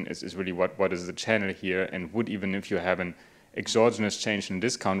question is really what is the channel here, and would, even if you have an exogenous change in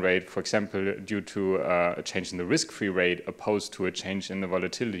discount rate, for example, due to a change in the risk-free rate opposed to a change in the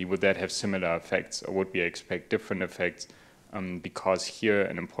volatility, would that have similar effects, or would we expect different effects? Because here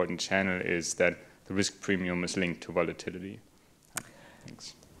an important channel is that the risk premium is linked to volatility.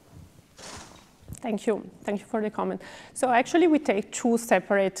 Thanks. Thank you. Thank you for the comment. So actually, we take two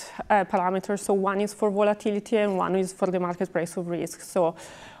separate parameters. So one is for volatility and one is for the market price of risk. So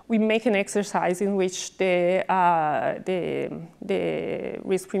we make an exercise in which the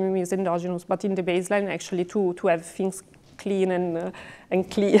risk premium is endogenous, but in the baseline, actually, to have things clean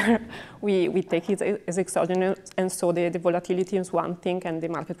and clear, we take it as exogenous. And so the volatility is one thing, and the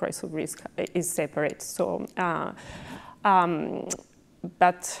market price of risk is separate. So.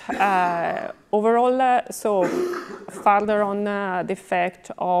 But overall, so further on the effect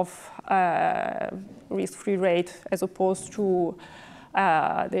of risk-free rate as opposed to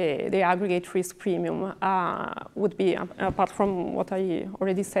the aggregate risk premium would be, apart from what I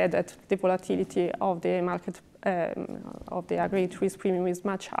already said, that the volatility of the market of the aggregate risk premium is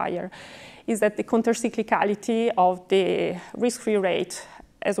much higher, is that the countercyclicality of the risk-free rate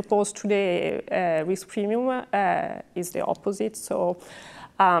as opposed to the risk premium is the opposite. So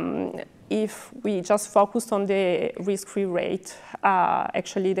if we just focus on the risk-free rate,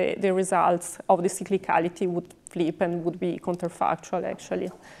 actually the results of the cyclicality would flip and would be counterfactual, actually.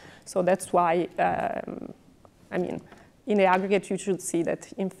 So that's why, I mean, in the aggregate, you should see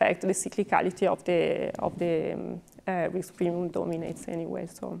that, in fact, the cyclicality of the risk premium dominates anyway.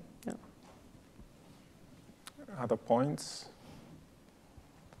 So, yeah. Other points?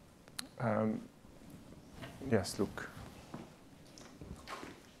 Yes, Luke.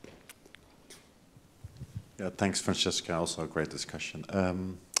 Yeah, thanks, Francesca. Also a great discussion.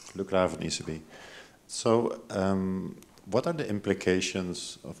 Luke Raven, ECB. So, what are the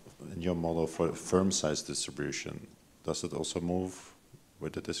implications in your model for firm size distribution? Does it also move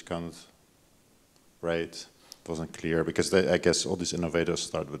with the discount rate? It wasn't clear because I guess all these innovators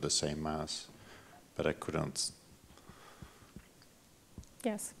start with the same mass, but I couldn't.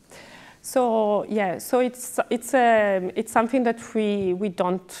 Yes. So yeah, so it's something that we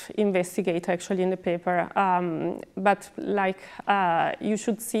don't investigate actually in the paper, but like you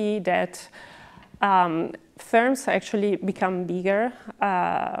should see that firms actually become bigger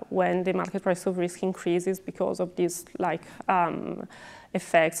when the market price of risk increases because of these like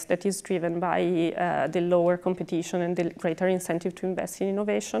effects that is driven by the lower competition and the greater incentive to invest in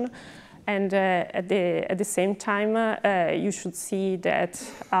innovation. And at the same time, you should see that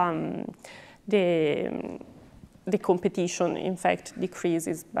the competition, in fact,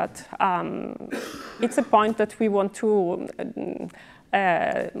 decreases. But it's a point that we want to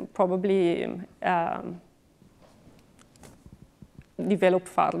probably develop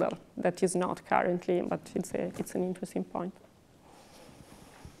further. That is not currently, but it's an interesting point.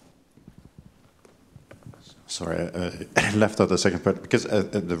 Sorry, I left out the second part, because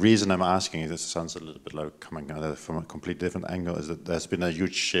the reason I'm asking, this sounds a little bit like coming at it from a completely different angle, is that there's been a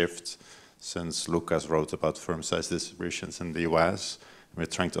huge shift since Lucas wrote about firm size distributions in the US. We're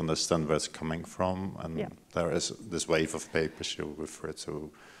trying to understand where it's coming from, and there is this wave of papers you refer to,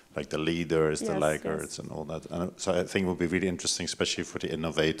 like the leaders, the laggards, and all that. And so I think it will be really interesting, especially for the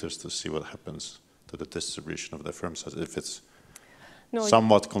innovators, to see what happens to the distribution of the firm size, if it's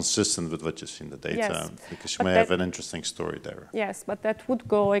somewhat consistent with what you see in the data, because you may have an interesting story there. Yes, but that would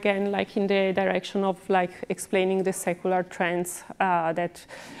go again like in the direction of like explaining the secular trends. That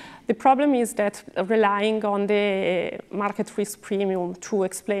the problem is that relying on the market risk premium to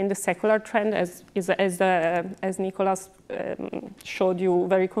explain the secular trend, as Nicolas showed you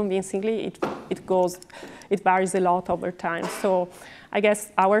very convincingly, it varies a lot over time. So I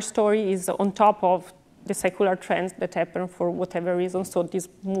guess our story is on top of the secular trends that happen for whatever reason. So this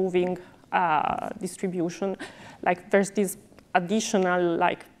moving distribution, like there's this additional,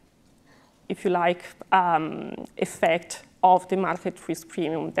 like, if you like, effect of the market risk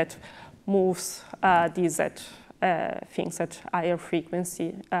premium that moves these things at higher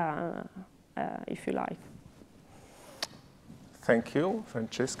frequency, if you like. Thank you,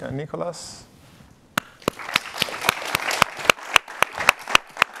 Francesca and Nicolas.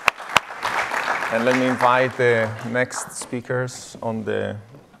 And let me invite the next speakers on the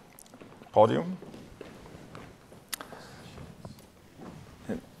podium.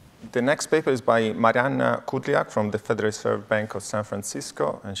 The next paper is by Marianna Kudlyak from the Federal Reserve Bank of San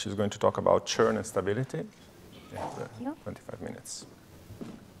Francisco, and she's going to talk about churn and stability. 25 minutes.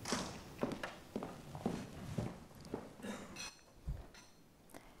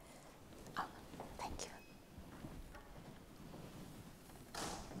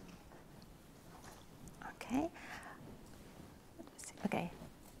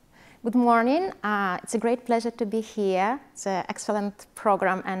 Good morning. It's a great pleasure to be here. It's an excellent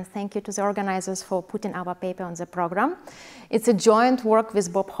program, and thank you to the organizers for putting our paper on the program. It's a joint work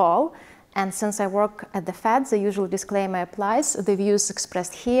with Bob Hall, and since I work at the Fed, the usual disclaimer applies. The views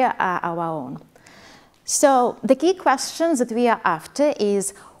expressed here are our own. So the key questions that we are after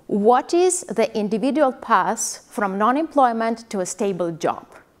is, what is the individual path from non-employment to a stable job?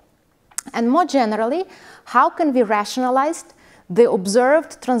 And more generally, how can we rationalize the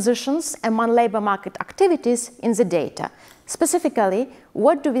observed transitions among labor market activities in the data? Specifically,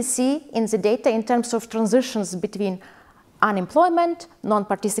 what do we see in the data in terms of transitions between unemployment,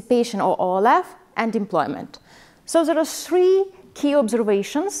 non-participation or OLF, and employment? So there are three key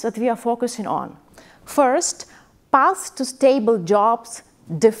observations that we are focusing on. First, paths to stable jobs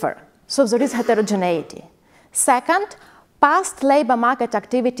differ, so there is heterogeneity. Second, past labor market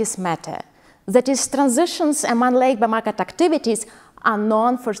activities matter. That is, transitions among labor market activities are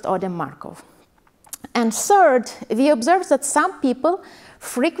non-first-order Markov. And third, we observe that some people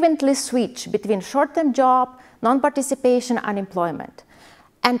frequently switch between short-term job, non-participation, unemployment.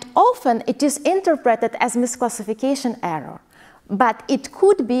 And often it is interpreted as misclassification error, but it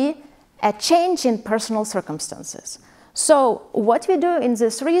could be a change in personal circumstances. So what we do in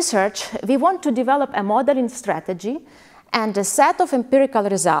this research, we want to develop a modeling strategy and a set of empirical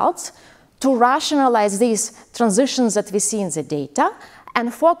results to rationalize these transitions that we see in the data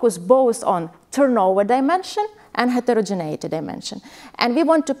and focus both on turnover dimension and heterogeneity dimension. And we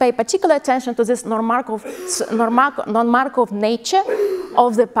want to pay particular attention to this non-Markov nature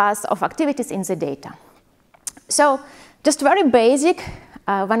of the path of activities in the data. So just very basic,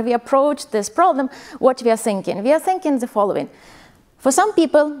 when we approach this problem, what we are thinking? We are thinking the following. For some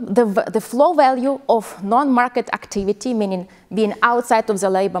people, the flow value of non-market activity, meaning being outside of the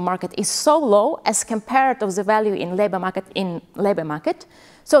labor market, is so low as compared to the value in labor market,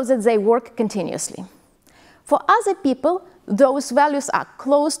 so that they work continuously. For other people, those values are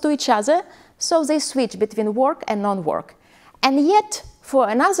close to each other, so they switch between work and non-work. And yet, for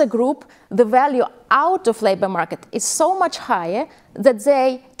another group, the value out of labor market is so much higher that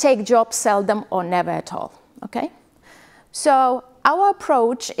they take jobs seldom or never at all. Okay? So our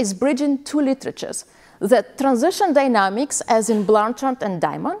approach is bridging two literatures, the transition dynamics, as in Blanchard and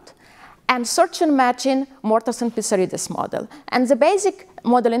Diamond, and search and matching Mortensen Pissarides model. And the basic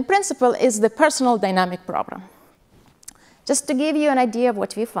modeling principle is the personal dynamic problem. Just to give you an idea of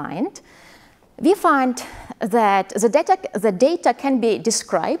what we find that the data can be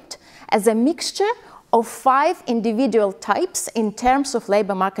described as a mixture of 5 individual types in terms of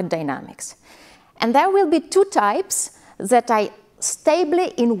labor market dynamics. And there will be 2 types that I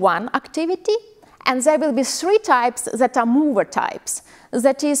stably in one activity, and there will be 3 types that are mover types.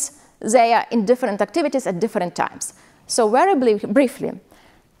 That is, they are in different activities at different times. So very briefly,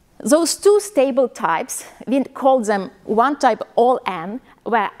 those 2 stable types, we call them one type all N,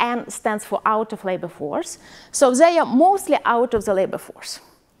 where N stands for out of labor force. So they are mostly out of the labor force.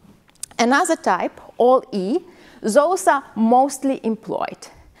 Another type, all E, those are mostly employed.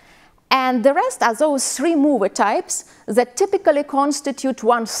 And the rest are those 3 mover types that typically constitute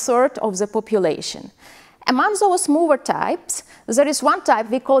 1/3 of the population. Among those mover types, there is one type,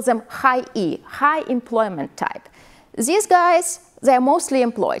 we call them high E, high employment type. These guys, they are mostly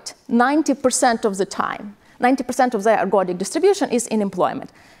employed 90% of the time. 90% of their ergodic distribution is in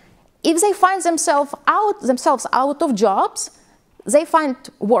employment. If they find themselves out of jobs, they find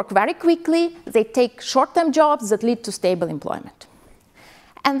work very quickly. They take short-term jobs that lead to stable employment.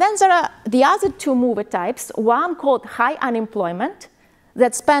 And then there are the other 2 mover types, one called high unemployment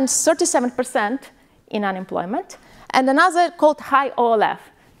that spends 37% in unemployment, and another called high OLF,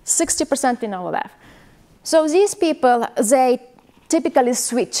 60% in OLF. So these people, they typically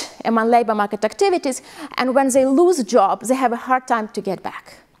switch among labor market activities, and when they lose jobs, they have a hard time to get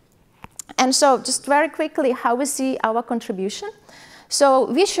back. And so just very quickly, how we see our contribution. So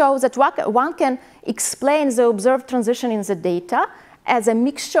we show that one can explain the observed transition in the data as a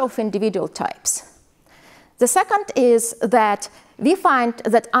mixture of individual types. The second is that we find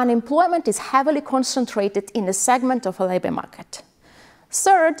that unemployment is heavily concentrated in a segment of a labor market.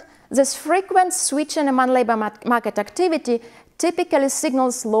 Third, this frequent switching among labor market activity typically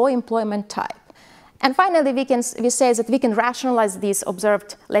signals low employment type. And finally, we say that we can rationalize these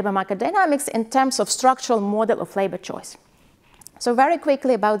observed labor market dynamics in terms of structural model of labor choice. So very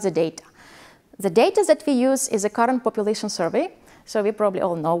quickly about the data. The data that we use is a current population survey, so we probably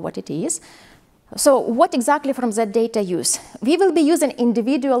all know what it is. So what exactly from that data use? We will be using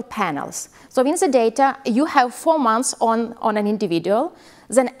individual panels. So in the data, you have 4 months on an individual,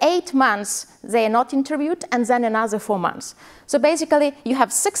 then 8 months they are not interviewed, and then another 4 months. So basically, you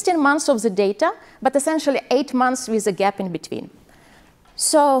have 16 months of the data, but essentially 8 months with a gap in between.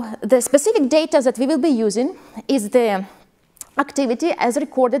 So the specific data that we will be using is the activity as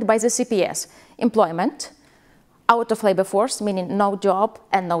recorded by the CPS, employment, out of labor force, meaning no job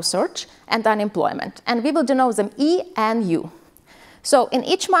and no search, and unemployment. And we will denote them E and U. So in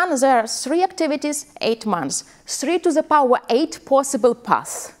each month, there are 3 activities, 8 months, 3 to the power 8 possible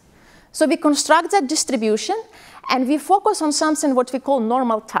paths. So we construct that distribution, and we focus on something what we call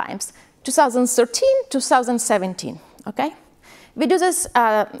normal times, 2013, 2017, okay? We do this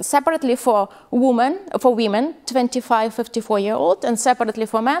separately for women, 25, 54-year-old, and separately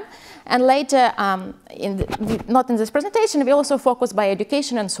for men. And later, not in this presentation, we also focus by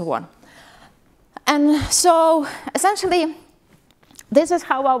education and so on. And so essentially, this is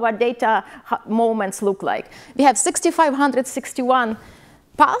how our data moments look like. We have 6,561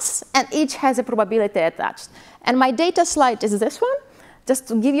 paths, and each has a probability attached. And my data slide is this one, just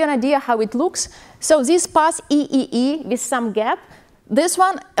to give you an idea how it looks. So this path EEE with some gap, this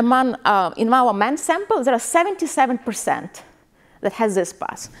one in our men sample, there are 77% that has this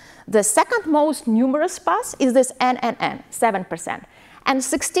path. The second most numerous path is this NNN, 7%. And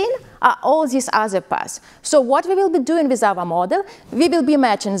 16 are all these other paths. So what we will be doing with our model, we will be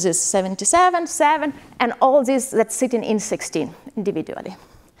matching this 77, 7, and all these that sit in 16 individually.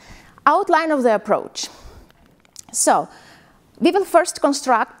 Outline of the approach. So we will first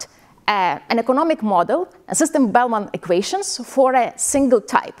construct an economic model, a system of Bellman equations for a single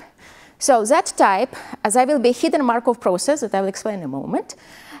type. So that type, as there will be hidden Markov process that I will explain in a moment,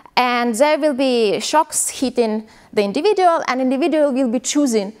 and there will be shocks hitting the individual, and individual will be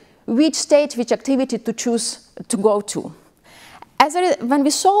choosing which state, which activity to choose to go to. When we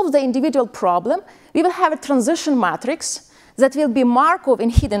solve the individual problem, we will have a transition matrix that will be Markov in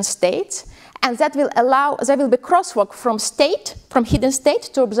hidden states, and that will allow, there will be crosswalk from hidden state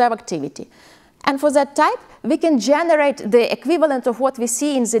to observed activity. And for that type, we can generate the equivalent of what we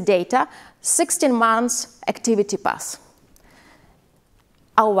see in the data, 16 months activity path.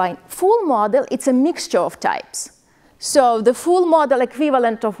 Our full model, it's a mixture of types. So the full model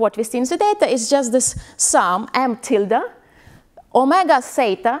equivalent of what we see in the data is just this sum, m tilde, omega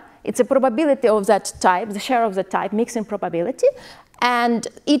theta, it's a probability of that type, the share of the type, mixing probability. And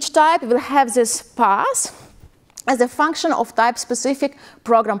each type will have this path as a function of type-specific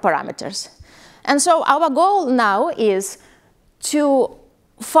program parameters. And so our goal now is to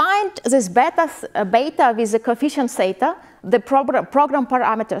find this beta with the coefficient theta, the program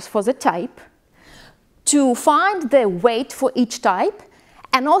parameters for the type, to find the weight for each type,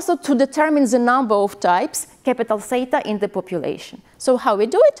 and also to determine the number of types, capital theta, in the population. So how we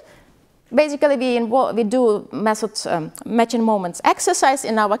do it? Basically, we do methods, matching moments exercise.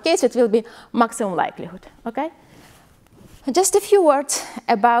 In our case, it will be maximum likelihood. Okay. Just a few words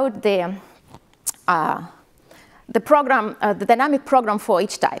about the program, the dynamic program for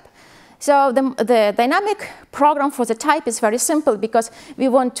each type. So the dynamic program for the type is very simple because we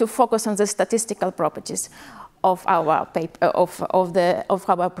want to focus on the statistical properties of our paper, of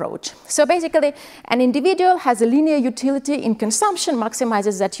our approach. So basically, an individual has a linear utility in consumption,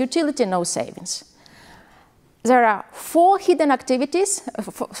 maximizes that utility, no savings. There are four hidden activities,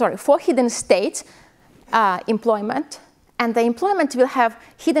 four hidden states, employment, and the employment will have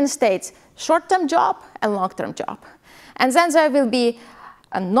hidden states, short-term job and long-term job. And then there will be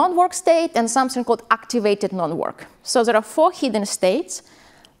a non-work state and something called activated non-work. So there are four hidden states.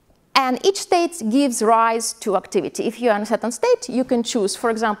 And each state gives rise to activity. If you are in a certain state, you can choose. For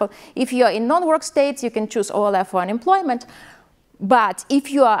example, if you are in non-work states, you can choose OLF or unemployment. But if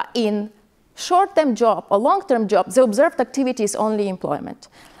you are in short-term job or long-term job, the observed activity is only employment.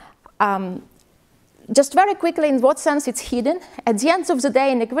 Just very quickly, in what sense it's hidden? At the end of the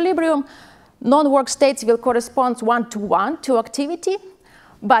day, in equilibrium, non-work states will correspond one-to-one to activity.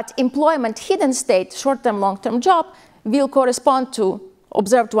 But employment hidden state, short-term, long-term job, will correspond to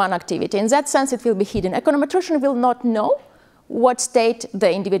observed one activity. In that sense, it will be hidden. Econometrician will not know what state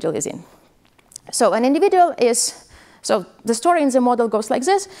the individual is in. So an individual is, so the story in the model goes like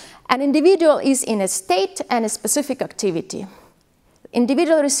this. An individual is in a state and a specific activity.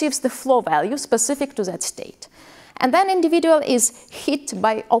 Individual receives the flow value specific to that state. And then individual is hit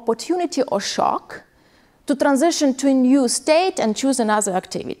by opportunity or shock to transition to a new state and choose another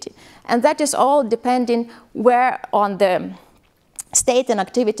activity. And that is all depending where on the state and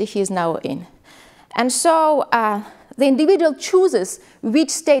activity he is now in. And so the individual chooses which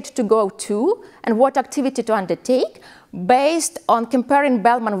state to go to and what activity to undertake based on comparing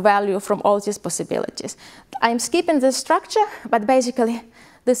Bellman value from all these possibilities. I'm skipping this structure, but basically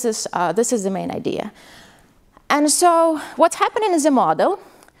this is the main idea. And so what's happening in the model,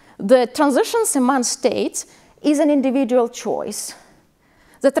 the transitions among states is an individual choice.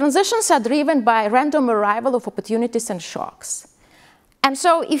 The transitions are driven by random arrival of opportunities and shocks. And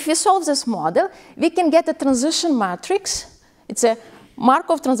so if we solve this model, we can get a transition matrix. It's a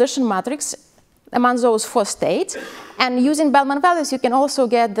Markov transition matrix among those four states. And using Bellman values, you can also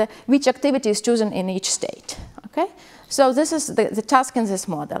get which activity is chosen in each state. Okay? So this is the task in this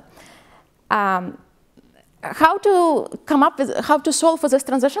model. How to solve for this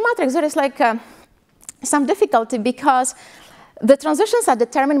transition matrix? There is like some difficulty because the transitions are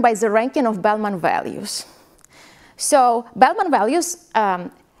determined by the ranking of Bellman values. So Bellman values,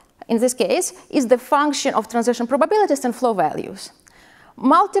 in this case, is the function of transition probabilities and flow values.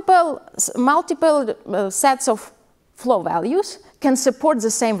 Multiple sets of flow values can support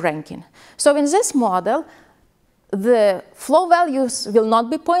the same ranking. So in this model, the flow values will not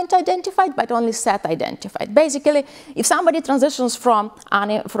be point identified, but only set identified. Basically, if somebody transitions from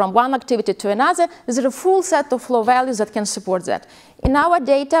one activity to another, there's a full set of flow values that can support that. In our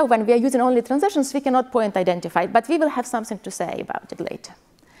data, when we are using only transitions, we cannot point identify, but we will have something to say about it later.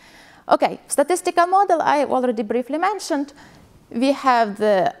 Okay, statistical model, I already briefly mentioned. We have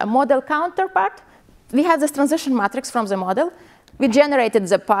the model counterpart. We have this transition matrix from the model. We generated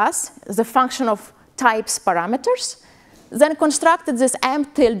the path, the function of types parameters, then constructed this m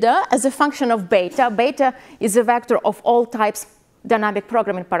tilde as a function of beta. Beta is a vector of all types dynamic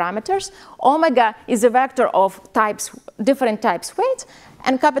programming parameters. Omega is a vector of types, different types weights,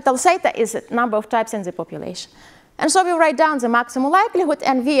 and capital theta is a number of types in the population. And so we write down the maximum likelihood,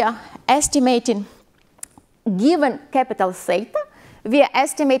 and we are estimating, given capital theta, we are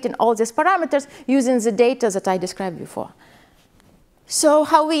estimating all these parameters using the data that I described before. So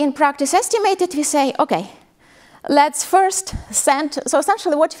how we in practice estimate it, we say, okay, let's first send, so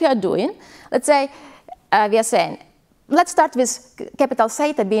essentially what we are doing, let's say we are saying, let's start with capital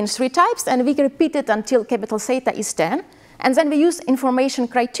theta being 3 types, and we repeat it until capital theta is 10. And then we use information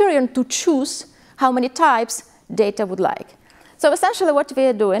criterion to choose how many types data would like. So essentially what we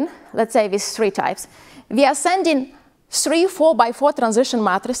are doing, let's say with 3 types, we are sending 3 4x4 transition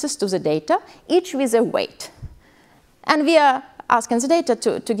matrices to the data, each with a weight. And we are asking the data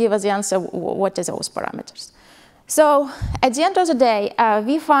to give us the answer, what is those parameters. So at the end of the day,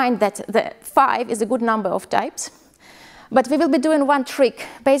 we find that the 5 is a good number of types. But we will be doing one trick.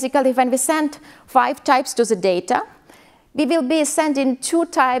 Basically, when we send 5 types to the data, we will be sending 2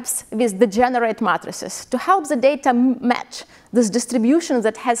 types with degenerate matrices to help the data match this distribution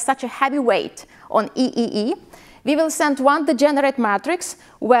that has such a heavy weight on EEE. we will send one degenerate matrix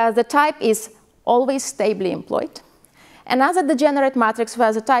where the type is always stably employed, another degenerate matrix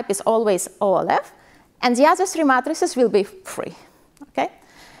where the type is always OLF, and the other 3 matrices will be free. Okay?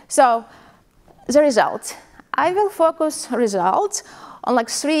 So the results. I will focus results on like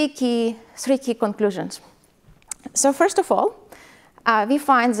three key conclusions. So first of all, we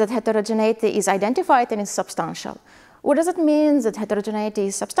find that heterogeneity is identified and is substantial. What does it mean that heterogeneity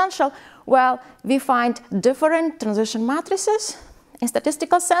is substantial? Well, we find different transition matrices in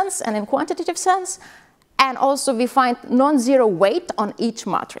statistical sense and in quantitative sense, and also we find non-zero weight on each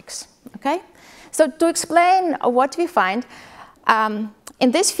matrix. Okay? So to explain what we find,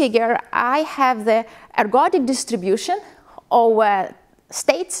 in this figure, I have the ergodic distribution of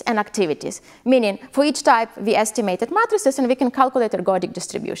states and activities, meaning for each type we estimated matrices and we can calculate ergodic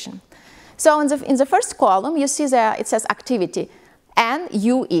distribution. So in the first column, you see there it says activity and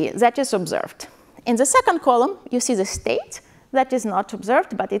UE, that is observed. In the second column, you see the state, that is not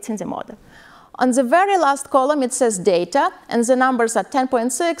observed, but it's in the model. On the very last column, it says data, and the numbers are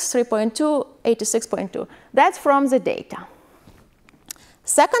 10.6, 3.2, 86.2. That's from the data.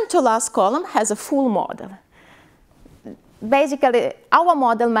 Second to last column has a full model. Basically, our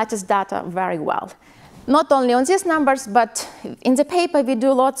model matches data very well. Not only on these numbers, but in the paper we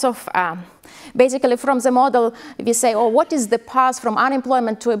do lots of, basically from the model we say, oh, what is the path from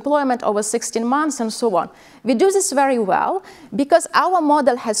unemployment to employment over 16 months and so on. We do this very well because our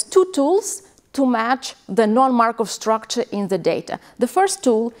model has 2 tools to match the non-Markov structure in the data. The first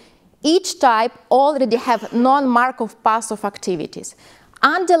tool, each type already have non-Markov paths of activities.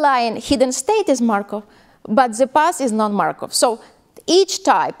 Underlying hidden state is Markov, but the path is non-Markov. So each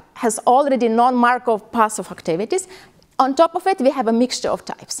type has already non-Markov paths of activities. On top of it, we have a mixture of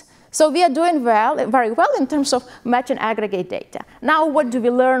types. So we are doing very well in terms of matching aggregate data. Now, what do we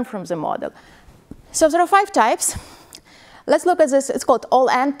learn from the model? So there are 5 types. Let's look at this. It's called all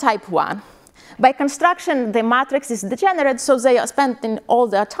N type 1. By construction, the matrix is degenerate, so they are spending all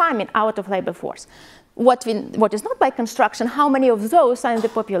their time in out-of-labor force. What is not by construction, how many of those are in the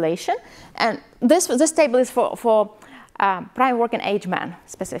population? And this table is for prime working age men,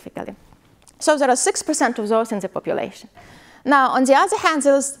 specifically. So there are 6% of those in the population. Now, on the other hand,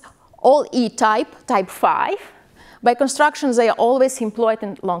 there's all E type, type 5. By construction, they are always employed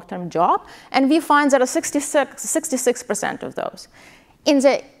in long-term job, and we find there are 66% of those.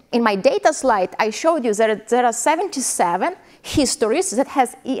 In my data slide, I showed you that there are 77 histories that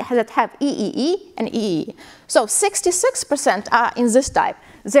have EEE and EEE. So 66% are in this type.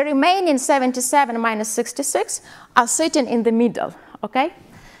 The remaining 77 minus 66 are sitting in the middle, okay?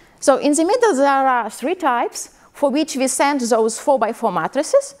 So in the middle, there are 3 types for which we sent those 4x4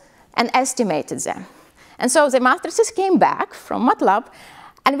 matrices and estimated them. And so the matrices came back from MATLAB,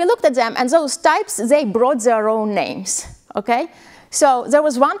 and we looked at them, and those types, they brought their own names, okay? So there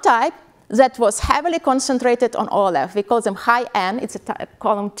was one type that was heavily concentrated on OLF. We call them high N. It's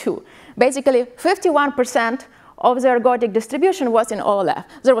column 2. Basically, 51% of the ergodic distribution was in OLF.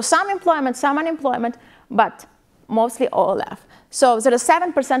 There was some employment, some unemployment, but mostly OLF. So there are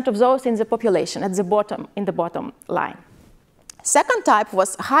 7% of those in the population at the bottom, in the bottom line. Second type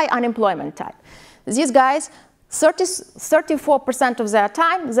was high unemployment type. These guys, 34% of their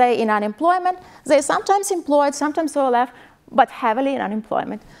time, they're in unemployment. They're sometimes employed, sometimes OLF, but heavily in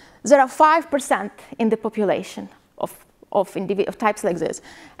unemployment. There are 5% in the population of types like this.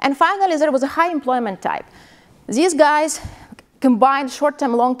 And finally, there was a high employment type. These guys combined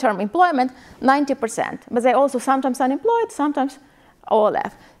short-term, long-term employment, 90%. But they're also sometimes unemployed, sometimes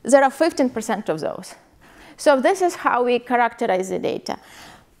OLF. There are 15% of those. So this is how we characterize the data.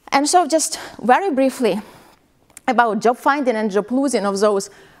 And so just very briefly about job finding and job losing of those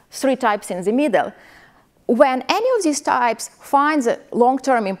 3 types in the middle. When any of these types finds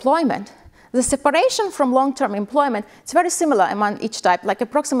long-term employment, the separation from long-term employment is very similar among each type, like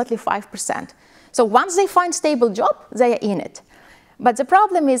approximately 5%. So once they find stable job, they are in it. But the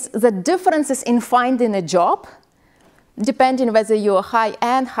problem is the differences in finding a job, depending whether you're high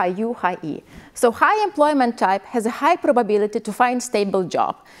N, high U, high E. So high employment type has a high probability to find stable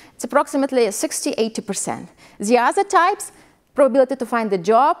job. It's approximately 60–80%. The other types, probability to find the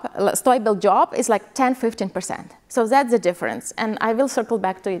job, stable job, is like 10–15%. So that's the difference, and I will circle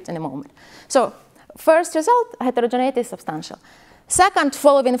back to it in a moment. So first result, heterogeneity is substantial. Second,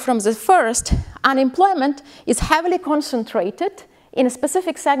 following from the first, unemployment is heavily concentrated in a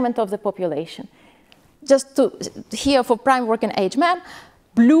specific segment of the population. Just to here for prime working age men,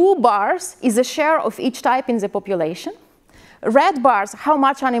 blue bars is the share of each type in the population. Red bars, how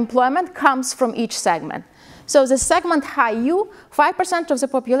much unemployment comes from each segment. So the segment high U, 5% of the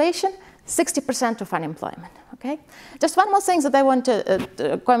population, 60% of unemployment. Okay? Just one more thing that I want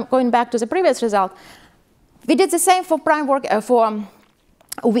to, going back to the previous result. We did the same for prime work, for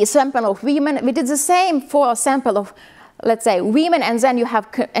sample of women. We did the same for a sample of, let's say, women, and then you have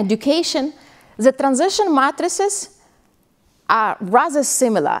education. The transition matrices are rather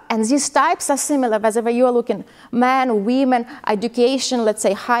similar, and these types are similar whether you're looking men, women, education, let's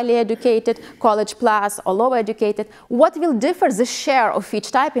say highly educated, college plus, or lower educated. What will differ is the share of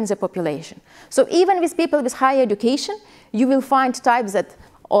each type in the population. So even with people with higher education, you will find types that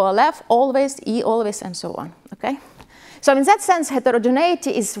OLF always, E always, and so on, okay? So in that sense,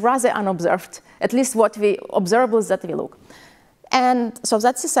 heterogeneity is rather unobserved, at least what we observables that we look. And so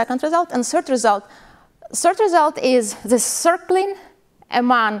that's the second result. And third result is the circling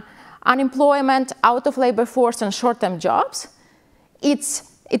among unemployment, out of labor force, and short-term jobs. It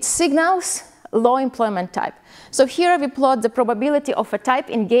signals low employment type. So here we plot the probability of a type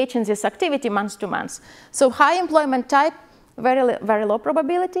engaged in this activity month to month. So high employment type, very low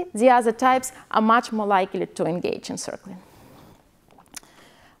probability. The other types are much more likely to engage in circling.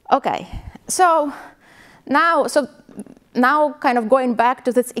 Okay, so now kind of going back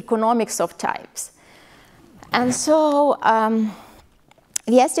to this economics of types. And so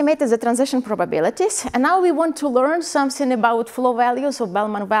we estimated the transition probabilities, and now we want to learn something about flow values or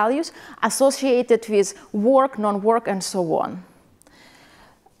Bellman values associated with work, non-work, and so on.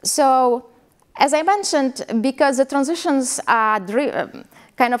 So as I mentioned, because the transitions are the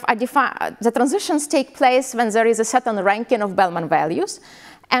transitions take place when there is a certain ranking of Bellman values,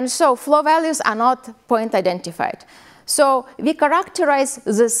 and so flow values are not point identified. So we characterize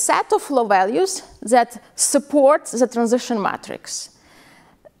the set of flow values that support the transition matrix.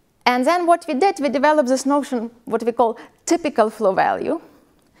 And then what we did, we developed this notion, what we call typical flow value.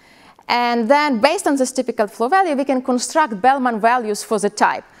 And then based on this typical flow value, we can construct Bellman values for the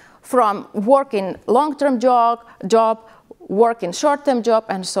type from work in long-term job, work in short-term job,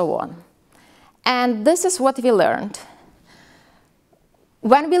 and so on. And this is what we learned.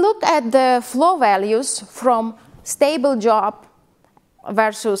 When we look at the flow values from stable job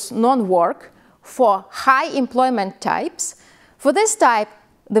versus non-work for high employment types, for this type,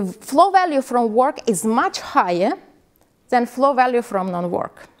 the flow value from work is much higher than flow value from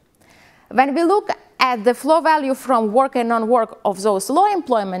non-work. When we look at the flow value from work and non-work of those low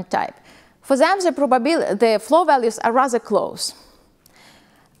employment type, for them the flow values are rather close.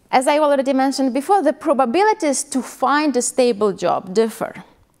 As I already mentioned before, the probabilities to find a stable job differ.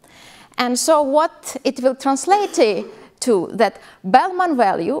 And so what it will translate to that Bellman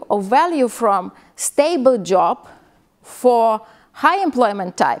value or value from stable job for high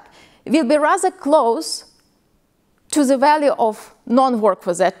employment type will be rather close to the value of non-work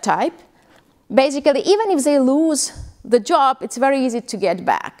for that type. Basically, even if they lose the job, it's very easy to get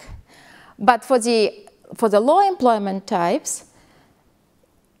back. But for the low employment types,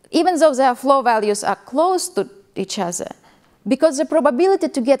 even though their flow values are close to each other, because the probability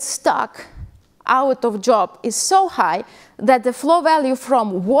to get stuck out of job is so high that the flow value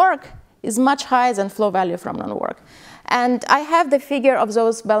from work is much higher than flow value from non-work. And I have the figure of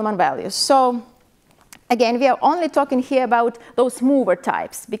those Bellman values. So again, we are only talking here about those mover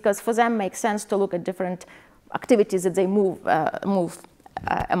types, because for them it makes sense to look at different activities that they move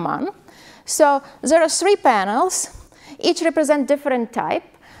among. So there are 3 panels, each represent different type.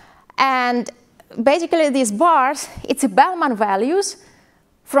 And basically these bars, it's Bellman values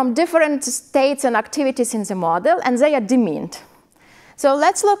from different states and activities in the model, and they are demeaned. So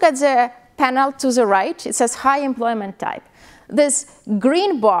let's look at the panel to the right. It says high employment type. This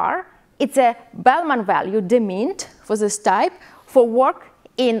green bar, it's a Bellman value demeaned for this type for work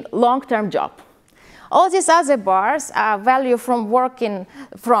in long-term job. All these other bars are value from working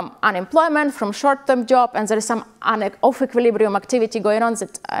from unemployment, from short-term job, and there is some off-equilibrium activity going on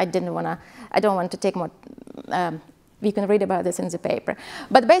that I don't want to take more. We can read about this in the paper.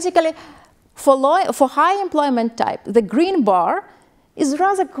 But basically, for high employment type, the green bar is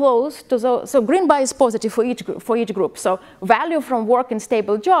rather close to the, so green bar is positive for each group. So value from work in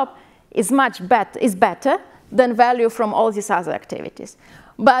stable job is better than value from all these other activities.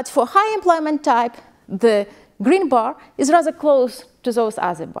 But for high employment type, the green bar is rather close to those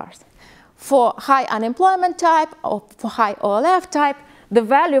other bars. For high unemployment type or for high OLF type, the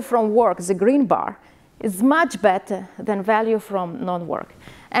value from work, the green bar, is much better than value from non-work.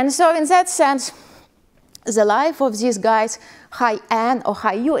 And so in that sense, the life of these guys, high N or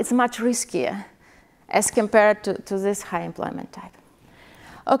high U, is much riskier as compared to this high employment type.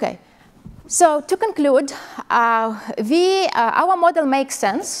 Okay, so to conclude, our model makes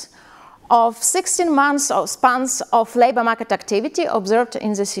sense of 16 months of spans of labor market activity observed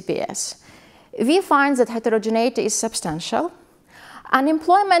in the CPS. we find that heterogeneity is substantial.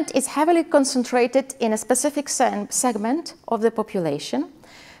 Unemployment is heavily concentrated in a specific segment of the population.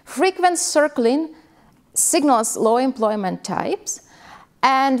 Frequent circling signals low employment types.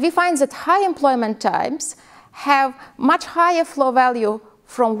 And we find that high employment types have much higher flow value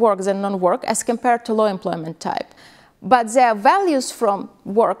from work than non-work as compared to low employment type. But their values from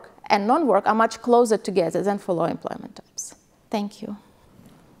work and non-work are much closer together than for low employment types. Thank you.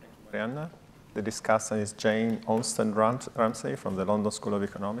 Thank you, Marianna. The discussant is Jane Olmstead-Rumsey from the London School of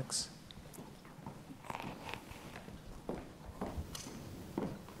Economics.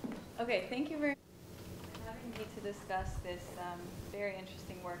 Okay, thank you very much for having me to discuss this very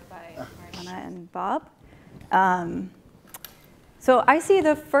interesting work by Marianna and Bob. So I see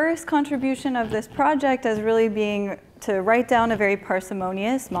the first contribution of this project as really being to write down a very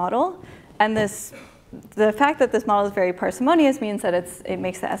parsimonious model. And the fact that this model is very parsimonious means that it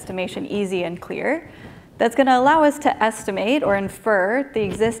makes the estimation easy and clear. That's going to allow us to estimate or infer the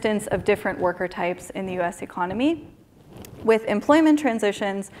existence of different worker types in the US economy with employment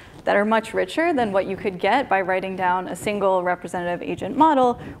transitions that are much richer than what you could get by writing down a single representative agent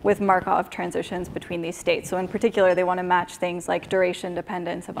model with Markov transitions between these states. So in particular, they want to match things like duration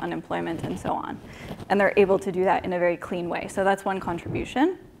dependence of unemployment and so on. And they're able to do that in a very clean way. So that's one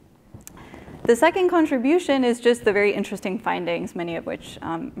contribution. The second contribution is just the very interesting findings, many of which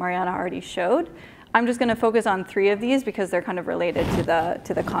Marianna already showed. I'm just going to focus on 3 of these because they're kind of related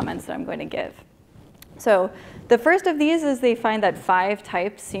to the comments that I'm going to give. So the first of these is they find that 5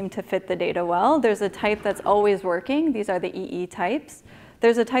 types seem to fit the data well. There's a type that's always working. These are the EE types.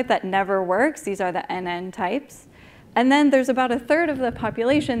 There's a type that never works. These are the NN types. And then there's about 1/3 of the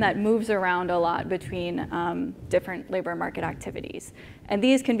population that moves around a lot between different labor market activities. And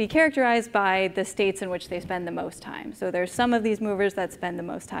these can be characterized by the states in which they spend the most time. So there's some of these movers that spend the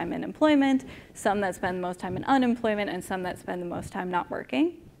most time in employment, some that spend the most time in unemployment, and some that spend the most time not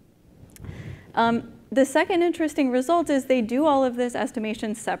working. The second interesting result is they do all of this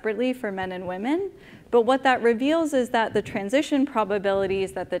estimation separately for men and women. But what that reveals is that the transition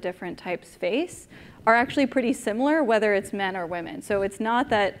probabilities that the different types face are actually pretty similar, whether it's men or women. So it's not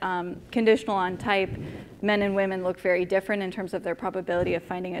that conditional on type, men and women look very different in terms of their probability of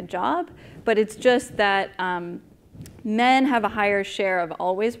finding a job, but it's just that men have a higher share of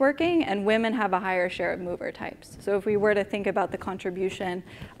always working and women have a higher share of mover types. So if we were to think about the contribution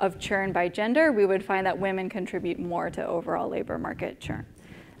of churn by gender, we would find that women contribute more to overall labor market churn.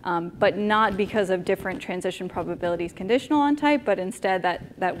 But not because of different transition probabilities conditional on type, but instead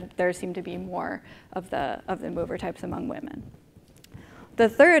that there seem to be more of the mover types among women. The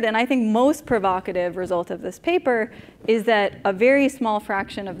third, and I think most provocative result of this paper, is that a very small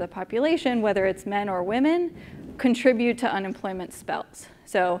fraction of the population, whether it's men or women, contribute to unemployment spells.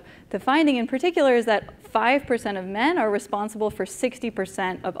 So the finding in particular is that 5% of men are responsible for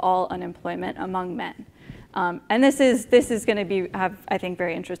 60% of all unemployment among men. And this is going to have, I think,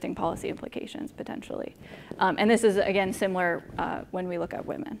 very interesting policy implications potentially. And this is, again, similar when we look at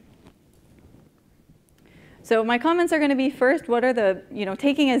women. So my comments are going to be first, what are the,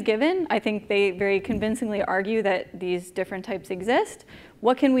 taking as given, I think they very convincingly argue that these different types exist.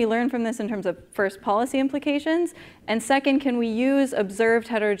 What can we learn from this in terms of first policy implications? And second, can we use observed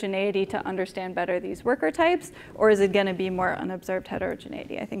heterogeneity to understand better these worker types? Or is it going to be more unobserved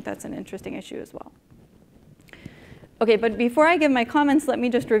heterogeneity? I think that's an interesting issue as well. Okay, but before I give my comments, let me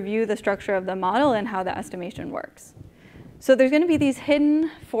just review the structure of the model and how the estimation works. So there's going to be these hidden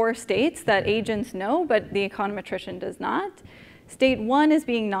 4 states that agents know, but the econometrician does not. State 1 is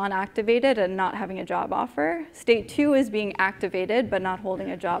being non-activated and not having a job offer. State 2 is being activated but not holding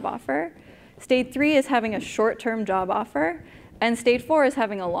a job offer. State 3 is having a short-term job offer. And state 4 is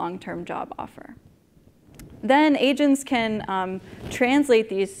having a long-term job offer. Then agents can translate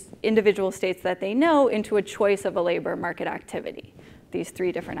these individual states that they know into a choice of a labor market activity, these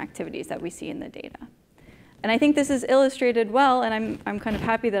 3 different activities that we see in the data. And I think this is illustrated well, and I'm kind of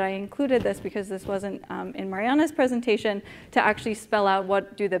happy that I included this because this wasn't in Marianna's presentation, to actually spell out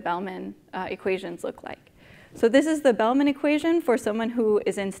what do the Bellman equations look like. So this is the Bellman equation for someone who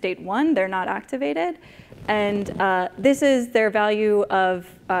is in state 1, they're not activated. And this is their value of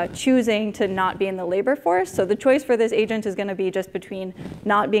choosing to not be in the labor force. So the choice for this agent is going to be just between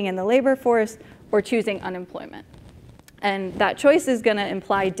not being in the labor force or choosing unemployment. And that choice is going to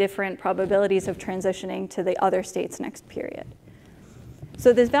imply different probabilities of transitioning to the other state's next period.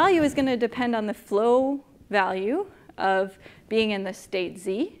 So this value is going to depend on the flow value of being in the state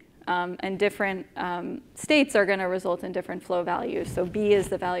Z, and different states are going to result in different flow values. So B is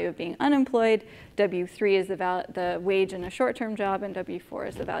the value of being unemployed, W3 is the wage in a short-term job, and W4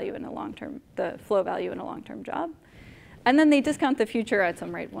 is the value in a long-term, the flow value in a long-term job. And then they discount the future at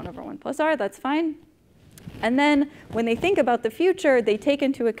some rate 1 over 1 plus R, that's fine. And then when they think about the future, they take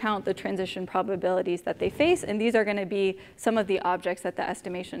into account the transition probabilities that they face, and these are going to be some of the objects that the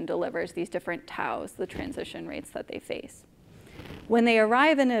estimation delivers, these different taus, the transition rates that they face. When they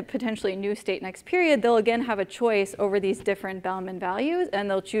arrive in a potentially new state next period, they'll again have a choice over these different Bellman values, and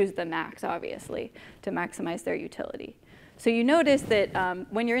they'll choose the max, obviously, to maximize their utility. So you notice that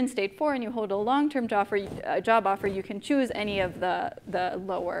when you're in state 4 and you hold a long-term job offer, you can choose any of the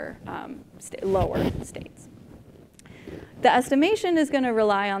lower states. The estimation is going to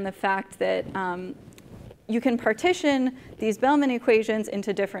rely on the fact that you can partition these Bellman equations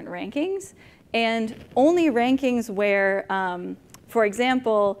into different rankings, and only rankings where, for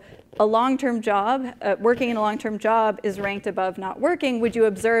example, a long-term job, working in a long-term job is ranked above not working, would you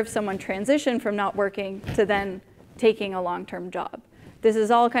observe someone transition from not working to then taking a long-term job. This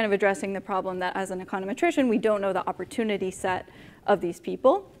is all kind of addressing the problem that as an econometrician, we don't know the opportunity set of these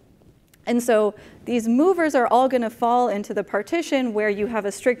people. And so these movers are all going to fall into the partition where you have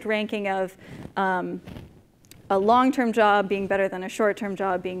a strict ranking of a long-term job being better than a short-term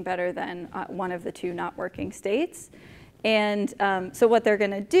job being better than one of the two not working states. And so what they're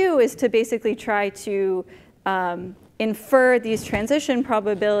going to do is to basically try to infer these transition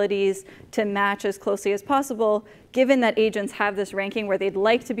probabilities to match as closely as possible. Given that agents have this ranking where they'd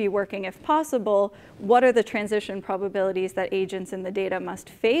like to be working if possible, what are the transition probabilities that agents in the data must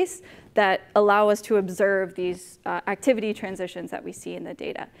face that allow us to observe these activity transitions that we see in the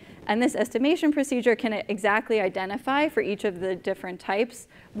data? And this estimation procedure can exactly identify for each of the different types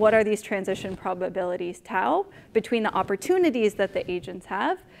what are these transition probabilities tau between the opportunities that the agents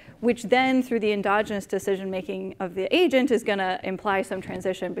have, which then through the endogenous decision making of the agent is going to imply some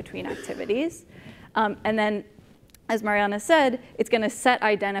transition between activities. And then, as Marianna said, it's going to set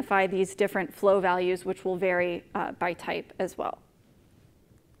identify these different flow values, which will vary by type as well.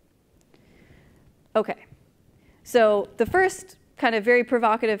 OK, so the first kind of very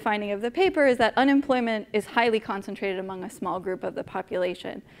provocative finding of the paper is that unemployment is highly concentrated among a small group of the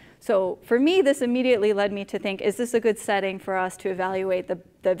population. So for me, this immediately led me to think, is this a good setting for us to evaluate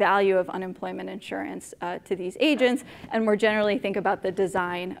the value of unemployment insurance to these agents, and more generally think about the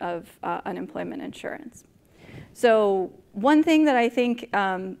design of unemployment insurance? So one thing that I think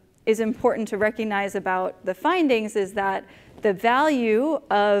is important to recognize about the findings is that the value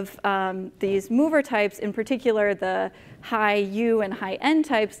of these mover types, in particular the high U and high N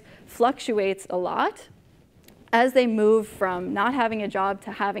types, fluctuates a lot as they move from not having a job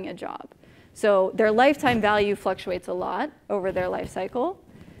to having a job. So their lifetime value fluctuates a lot over their life cycle.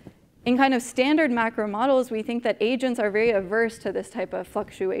 In kind of standard macro models, we think that agents are very averse to this type of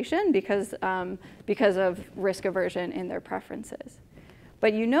fluctuation because of risk aversion in their preferences.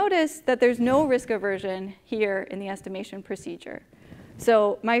 But you notice that there's no risk aversion here in the estimation procedure.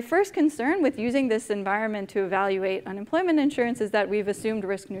 So my first concern with using this environment to evaluate unemployment insurance is that we've assumed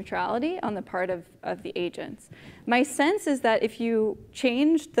risk neutrality on the part of the agents. My sense is that if you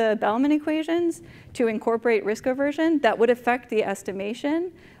change the Bellman equations to incorporate risk aversion, that would affect the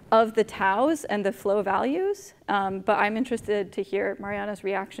estimation of the taus and the flow values. But I'm interested to hear Marianna's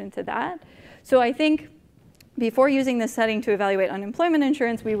reaction to that. So I think before using this setting to evaluate unemployment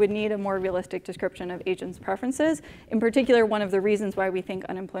insurance, we would need a more realistic description of agents' preferences. In particular, one of the reasons why we think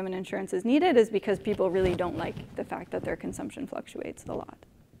unemployment insurance is needed is because people really don't like the fact that their consumption fluctuates a lot.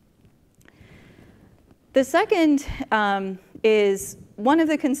 The second is one of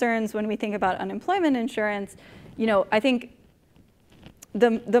the concerns when we think about unemployment insurance. I think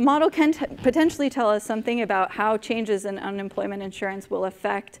the model can potentially tell us something about how changes in unemployment insurance will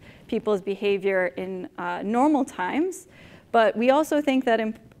affect people's behavior in normal times. But we also think that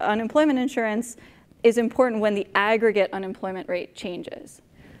unemployment insurance is important when the aggregate unemployment rate changes.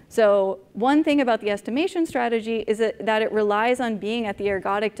 So one thing about the estimation strategy is that it relies on being at the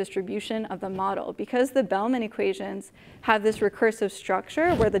ergodic distribution of the model. Because the Bellman equations have this recursive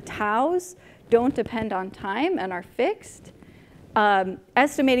structure where the taus don't depend on time and are fixed,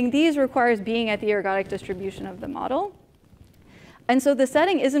 estimating these requires being at the ergodic distribution of the model. And so the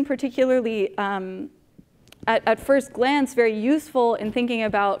setting isn't particularly, at first glance, very useful in thinking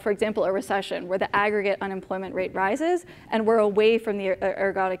about, for example, a recession where the aggregate unemployment rate rises and we're away from the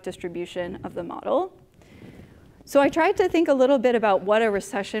ergodic distribution of the model. So I tried to think a little bit about what a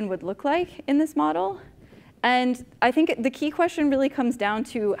recession would look like in this model. And I think the key question really comes down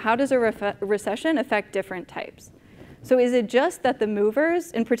to how does a recession affect different types? So is it just that the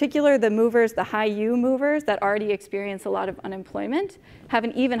movers, in particular the movers, the high U movers that already experience a lot of unemployment, have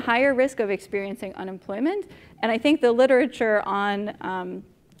an even higher risk of experiencing unemployment? And I think the literature on,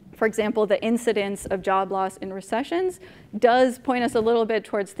 for example, the incidence of job loss in recessions does point us a little bit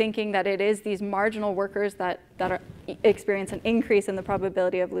towards thinking that it is these marginal workers that experience an increase in the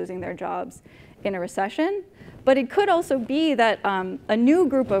probability of losing their jobs in a recession. But it could also be that a new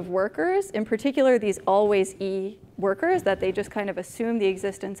group of workers, in particular these always E workers that they just kind of assume the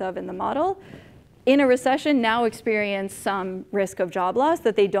existence of in the model, in a recession now experience some risk of job loss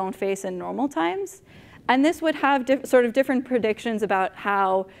that they don't face in normal times. And this would have sort of different predictions about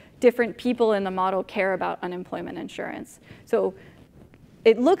how different people in the model care about unemployment insurance. So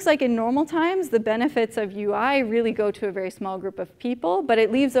it looks like in normal times, the benefits of UI really go to a very small group of people, but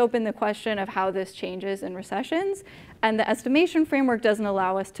it leaves open the question of how this changes in recessions. And the estimation framework doesn't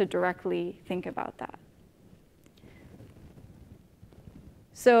allow us to directly think about that.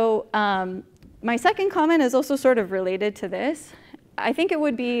 So my second comment is also sort of related to this. I think it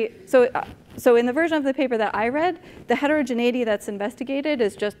would be, so in the version of the paper that I read, the heterogeneity that's investigated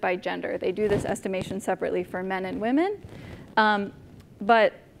is just by gender. They do this estimation separately for men and women.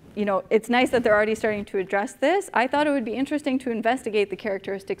 But it's nice that they're already starting to address this. I thought it would be interesting to investigate the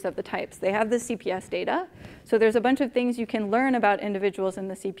characteristics of the types. They have the CPS data. So there's a bunch of things you can learn about individuals in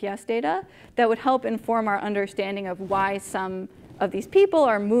the CPS data that would help inform our understanding of why some of these people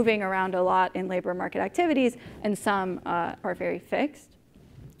are moving around a lot in labor market activities and some are very fixed.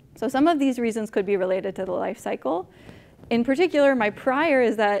 So some of these reasons could be related to the life cycle. In particular, my prior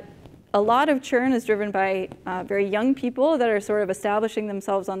is that a lot of churn is driven by very young people that are sort of establishing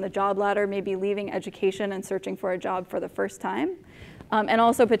themselves on the job ladder, maybe leaving education and searching for a job for the first time. And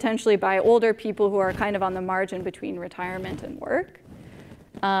also potentially by older people who are kind of on the margin between retirement and work.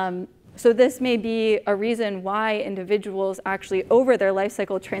 So this may be a reason why individuals actually over their life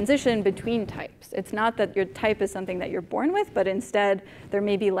cycle transition between types. It's not that your type is something that you're born with, but instead there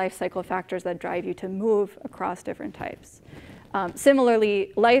may be life cycle factors that drive you to move across different types.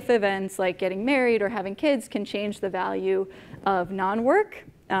 Similarly, life events like getting married or having kids can change the value of non-work,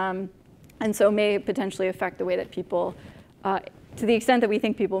 and so may potentially affect the way that people, to the extent that we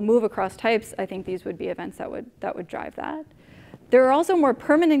think people move across types, I think these would be events that would drive that. There are also more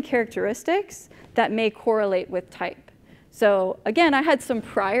permanent characteristics that may correlate with type. So again, I had some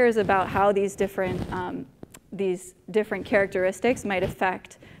priors about how these different characteristics might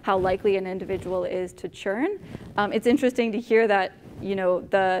affect how likely an individual is to churn. It's interesting to hear that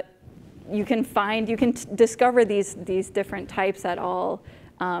you can discover these different types at all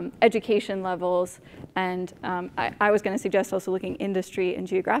education levels, and I was going to suggest also looking industry and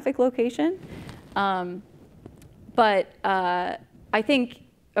geographic location. But I think,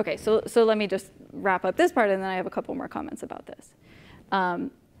 okay, so let me just wrap up this part, and then I have a couple more comments about this.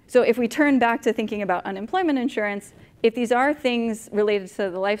 So if we turn back to thinking about unemployment insurance, if these are things related to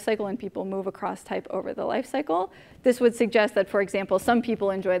the life cycle and people move across type over the life cycle, this would suggest that, for example, some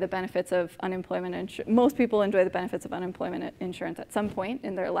people enjoy the benefits of unemployment insurance. Most people enjoy the benefits of unemployment insurance at some point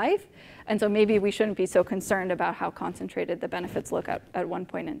in their life. And so maybe we shouldn't be so concerned about how concentrated the benefits look at one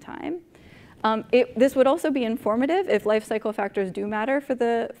point in time. This would also be informative if life cycle factors do matter for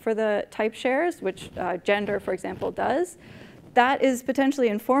the type shares, which gender, for example, does. That is potentially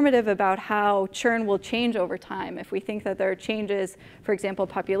informative about how churn will change over time. If we think that there are changes, for example,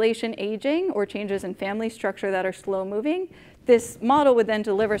 population aging or changes in family structure that are slow moving, this model would then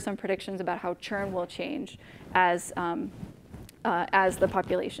deliver some predictions about how churn will change as the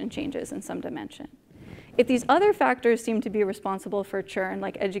population changes in some dimension. If these other factors seem to be responsible for churn,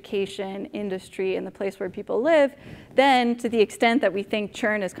 like education, industry, and the place where people live, then to the extent that we think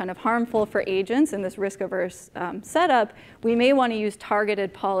churn is kind of harmful for agents in this risk-averse setup, we may want to use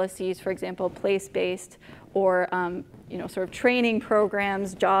targeted policies, for example, place-based or sort of training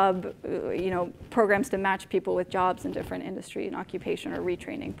programs, programs to match people with jobs in different industry and occupation, or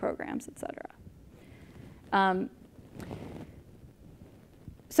retraining programs, et cetera.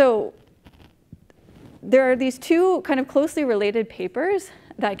 So there are these two kind of closely related papers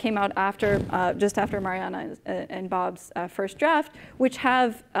that came out after, just after Marianna and Bob's first draft, which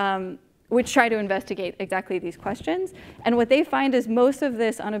try to investigate exactly these questions. And what they find is most of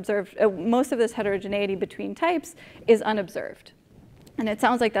this heterogeneity between types is unobserved. And it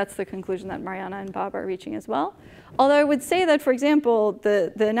sounds like that's the conclusion that Marianna and Bob are reaching as well. Although I would say that, for example,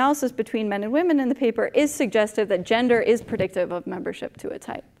 the analysis between men and women in the paper is suggestive that gender is predictive of membership to a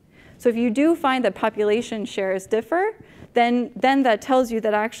type. So if you do find that population shares differ, then that tells you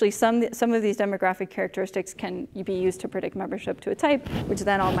that actually some of these demographic characteristics can be used to predict membership to a type, which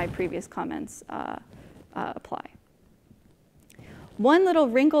then all my previous comments apply. One little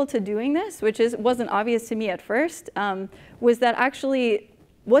wrinkle to doing this, which wasn't obvious to me at first, was that actually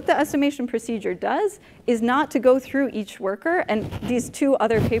what the estimation procedure does is not to go through each worker, and these two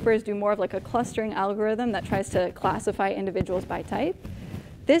other papers do more of like a clustering algorithm that tries to classify individuals by type.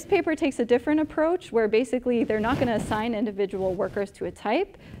 This paper takes a different approach where basically they're not going to assign individual workers to a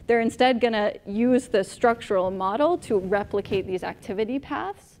type. They're instead going to use the structural model to replicate these activity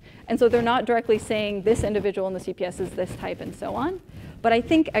paths. And so they're not directly saying this individual in the CPS is this type and so on. But I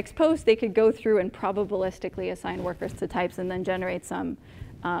think ex post, they could go through and probabilistically assign workers to types and then generate some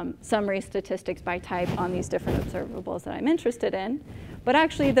summary statistics by type on these different observables that I'm interested in. But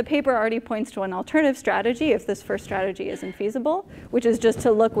actually, the paper already points to an alternative strategy if this first strategy isn't feasible, which is just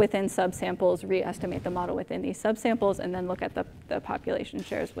to look within subsamples, re-estimate the model within these subsamples, and then look at the population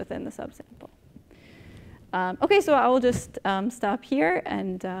shares within the subsample. OK, so I will just stop here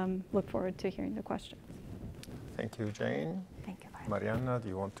and look forward to hearing the questions. Thank you, Jane. Thank you. Marianna, do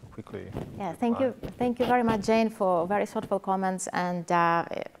you want to quickly? Yeah, thank you. Thank you very much, Jane, for very thoughtful comments. And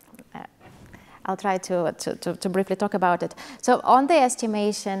I'll try to briefly talk about it. So on the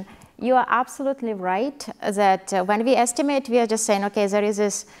estimation, you are absolutely right that when we estimate, we are just saying, OK, there is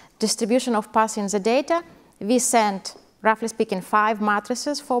this distribution of paths in the data. We send, roughly speaking, 5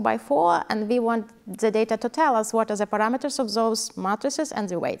 matrices 4 by 4, and we want the data to tell us what are the parameters of those matrices and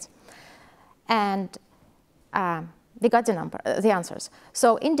the weights. And we got the answers.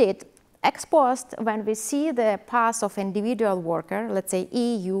 So indeed, ex post, when we see the path of individual worker, let's say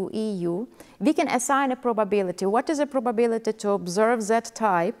EU, we can assign a probability. What is the probability to observe that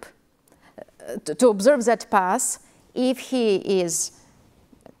type, to observe that path, if he is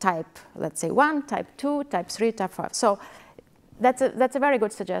type, let's say 1, type 2, type 3, type 5. So that's a very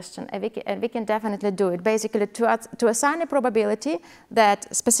good suggestion, and we can definitely do it. Basically, to assign a probability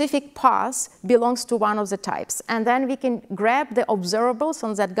that specific path belongs to one of the types. And then we can grab the observables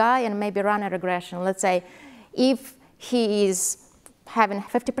on that guy and maybe run a regression. Let's say if he is having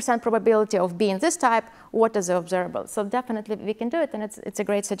 50% probability of being this type, what is the observable? So definitely we can do it, and it's a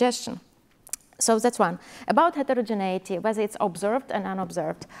great suggestion. So that's one. About heterogeneity, whether it's observed and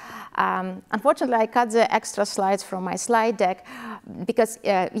unobserved. Unfortunately, I cut the extra slides from my slide deck because,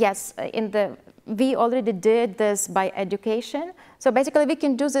 yes, we already did this by education. So basically, we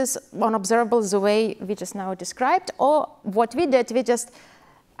can do this on observables the way we just now described. Or what we did, we just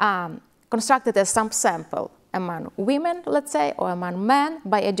constructed a sample among women, let's say, or among men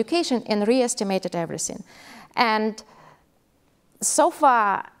by education and re-estimated everything. And so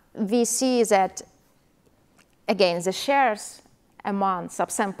far, we see that, again, the shares among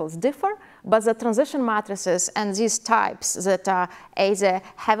subsamples differ, but the transition matrices and these types that are either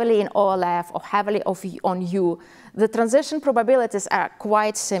heavily in OLF or heavily on U, the transition probabilities are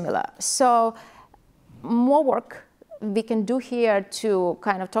quite similar. So more work we can do here to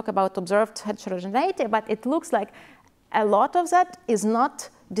kind of talk about observed heterogeneity, but it looks like a lot of that is not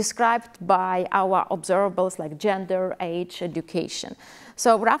described by our observables like gender, age, education.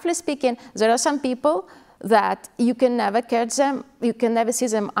 So roughly speaking, there are some people that you can never catch them, you can never see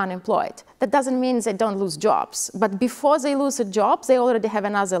them unemployed. That doesn't mean they don't lose jobs, but before they lose a job, they already have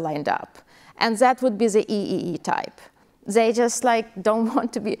another lined up. And that would be the EEE type. They just like don't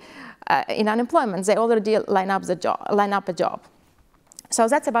want to be in unemployment. They already line up a job. So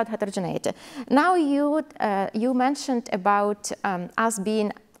that's about heterogeneity. Now you mentioned about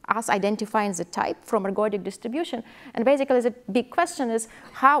us identifying the type from ergodic distribution. And basically, the big question is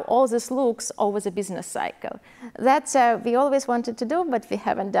how all this looks over the business cycle. That's we always wanted to do, but we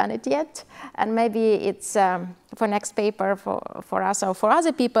haven't done it yet. And maybe it's for next paper for us or for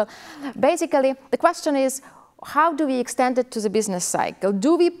other people. Basically, the question is, how do we extend it to the business cycle?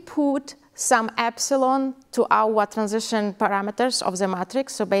 Do we put some epsilon to our transition parameters of the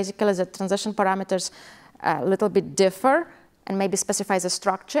matrix? So basically, the transition parameters a little bit differ and maybe specify the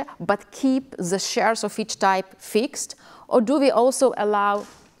structure, but keep the shares of each type fixed? Or do we also allow,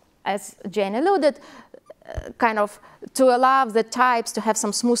 as Jane alluded, kind of to allow the types to have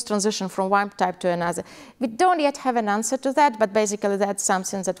some smooth transition from one type to another? We don't yet have an answer to that, but basically that's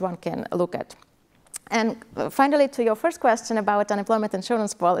something that one can look at. And finally, to your first question about unemployment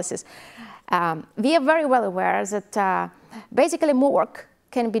insurance policies, we are very well aware that basically more work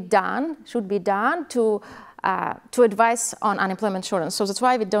can be done, should be done to advise on unemployment insurance. So that's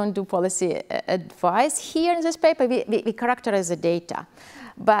why we don't do policy advice. Here in this paper, we characterize the data.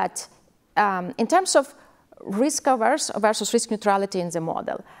 But in terms of risk averse versus risk neutrality in the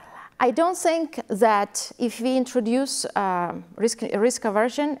model, I don't think that if we introduce risk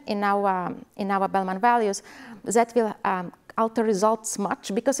aversion in our Bellman values, that will alter results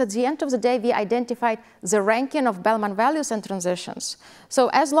much, because at the end of the day, we identified the ranking of Bellman values and transitions. So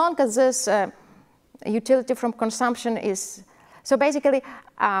as long as this utility from consumption is, so basically,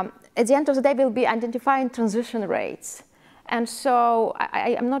 at the end of the day, we'll be identifying transition rates. And so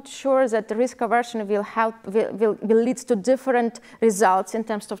I am not sure that the risk aversion will lead to different results in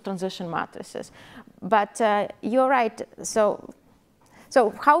terms of transition matrices. But you're right. So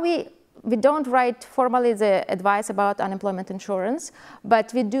how we don't write formally the advice about unemployment insurance,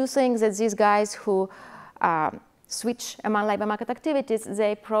 but we do think that these guys who switch among labor market activities,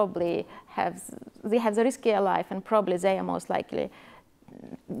 they probably have the riskier life, and probably they are most likely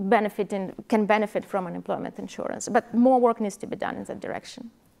can benefit from unemployment insurance. But more work needs to be done in that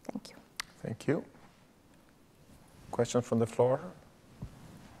direction. Thank you. Thank you. Question from the floor?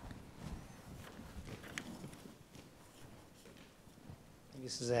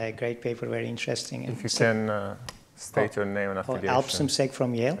 This is a great paper, very interesting. If you can state your name and affiliation. Alpsumsek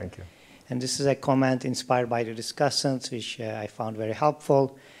from Yale. Thank you. And this is a comment inspired by the discussants, which I found very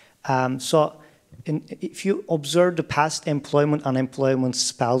helpful. If you observe the past employment, unemployment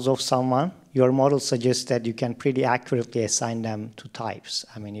spells of someone, your model suggests that you can pretty accurately assign them to types.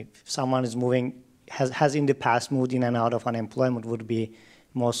 I mean, if someone is has in the past moved in and out of unemployment, would be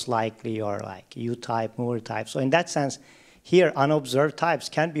most likely or like U-type, mover type. So in that sense, here unobserved types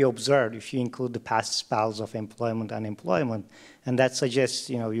can be observed if you include the past spells of employment, unemployment. And that suggests,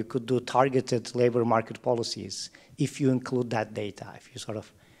 you could do targeted labor market policies if you include that data, if you sort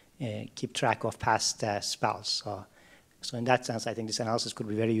of keep track of past spells. So in that sense, I think this analysis could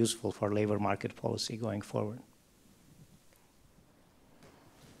be very useful for labor market policy going forward.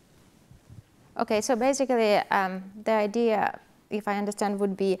 Okay, so basically, the idea, if I understand,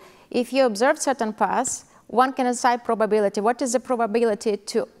 would be if you observe certain paths, one can assign probability. What is the probability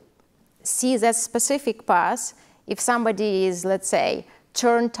to see that specific path if somebody is, let's say,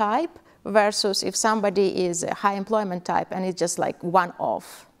 churn type versus if somebody is a high employment type and it's just like one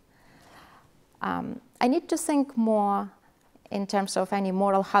off? I need to think more in terms of any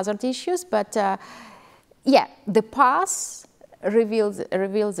moral hazard issues, but yeah, the path reveals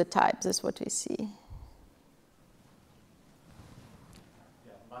the types, is what we see.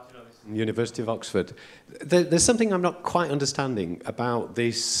 University of Oxford. There's something I'm not quite understanding about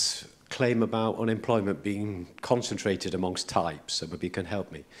this claim about unemployment being concentrated amongst types, so maybe you can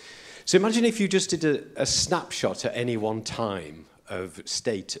help me. So imagine if you just did a snapshot at any one time of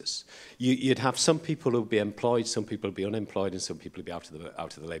status. You'd have some people who'd be employed, some people would be unemployed, and some people would be out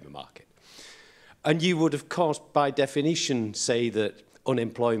of the labour market. And you would, of course, by definition, say that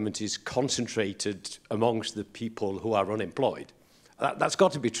unemployment is concentrated amongst the people who are unemployed. That's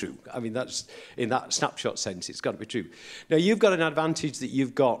got to be true. I mean, that's in that snapshot sense, it's got to be true. Now, you've got an advantage that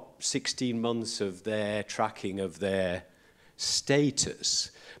you've got 16 months of their tracking of their status.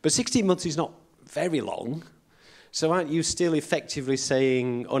 But 16 months is not very long. So aren't you still effectively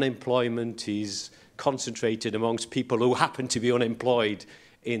saying unemployment is concentrated amongst people who happen to be unemployed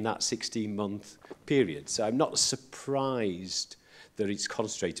in that 16-month period? So I'm not surprised that it's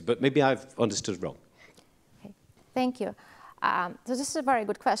concentrated, but maybe I've understood wrong. Okay. Thank you. So this is a very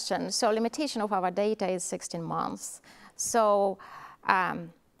good question. So limitation of our data is 16 months. So,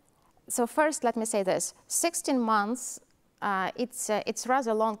 so first, let me say this. 16 months, it's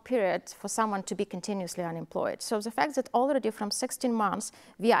rather long period for someone to be continuously unemployed. So the fact that already from 16 months,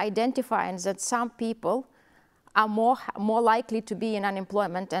 we are identifying that some people are more likely to be in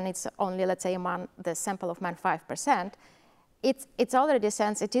unemployment, and it's only, let's say, among the sample of men 5%, it's already a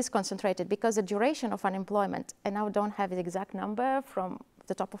sense it is concentrated because the duration of unemployment, I now don't have the exact number from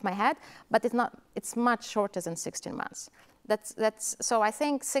the top of my head, but it's much shorter than 16 months. So I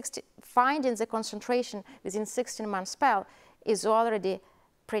think finding the concentration within 16-month spell is already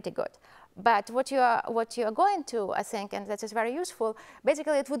pretty good. But what you are going to, I think, and that is very useful,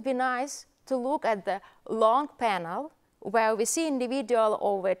 basically it would be nice to look at the long panel where we see individual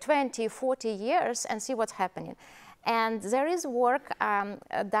over 20, 40 years and see what's happening. And there is work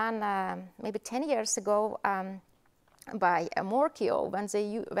done maybe 10 years ago by Morchio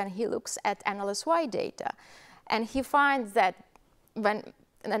when he looks at NLSY data. And he finds that when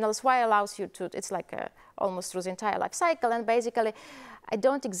NLSY allows you to, it's like almost through the entire life cycle. And basically, I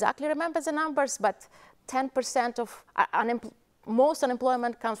don't exactly remember the numbers, but 10% of most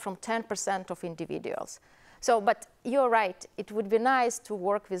unemployment comes from 10% of individuals. So, but you're right, it would be nice to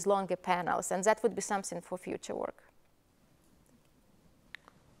work with longer panels, and that would be something for future work.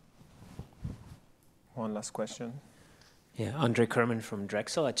 One last question. Yeah, Andre Kerman from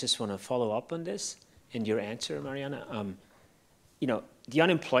Drexel. I just want to follow up on this in your answer, Marianna. You know, the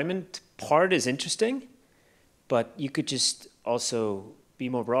unemployment part is interesting, but you could just also be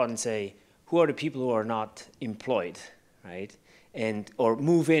more broad and say, who are the people who are not employed, right? And or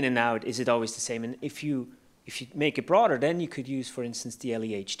move in and out, is it always the same? And if you make it broader, then you could use, for instance, the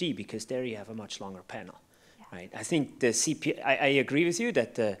LEHD, because there you have a much longer panel, right? I think the I agree with you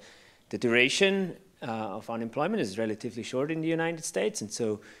that the duration of unemployment is relatively short in the United States, and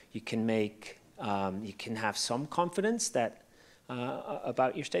so you can make you can have some confidence that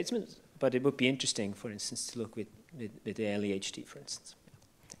about your statements. But it would be interesting, for instance, to look with the LEHD, for instance.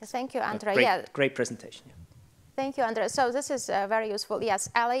 Thank you, Andrea. Great presentation. Yeah. Thank you, Andrea. So this is very useful. Yes,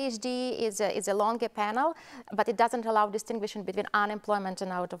 LHD is a longer panel, but it doesn't allow distinguishing between unemployment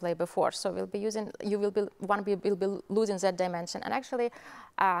and out of labor force. So we'll be using, will be losing that dimension. And actually,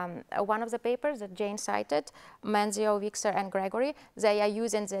 one of the papers that Jane cited, Manzio, Wixer, and Gregory, they are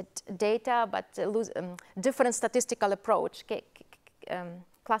using that data, but different statistical approach,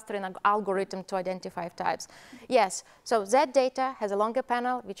 clustering algorithm to identify types. Yes, so that data has a longer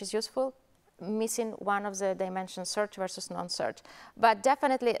panel, which is useful, missing one of the dimensions, search versus non-search. But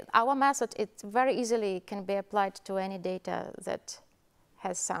definitely, our method, it very easily can be applied to any data that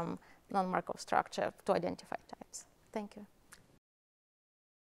has some non-Markov structure to identify types. Thank you.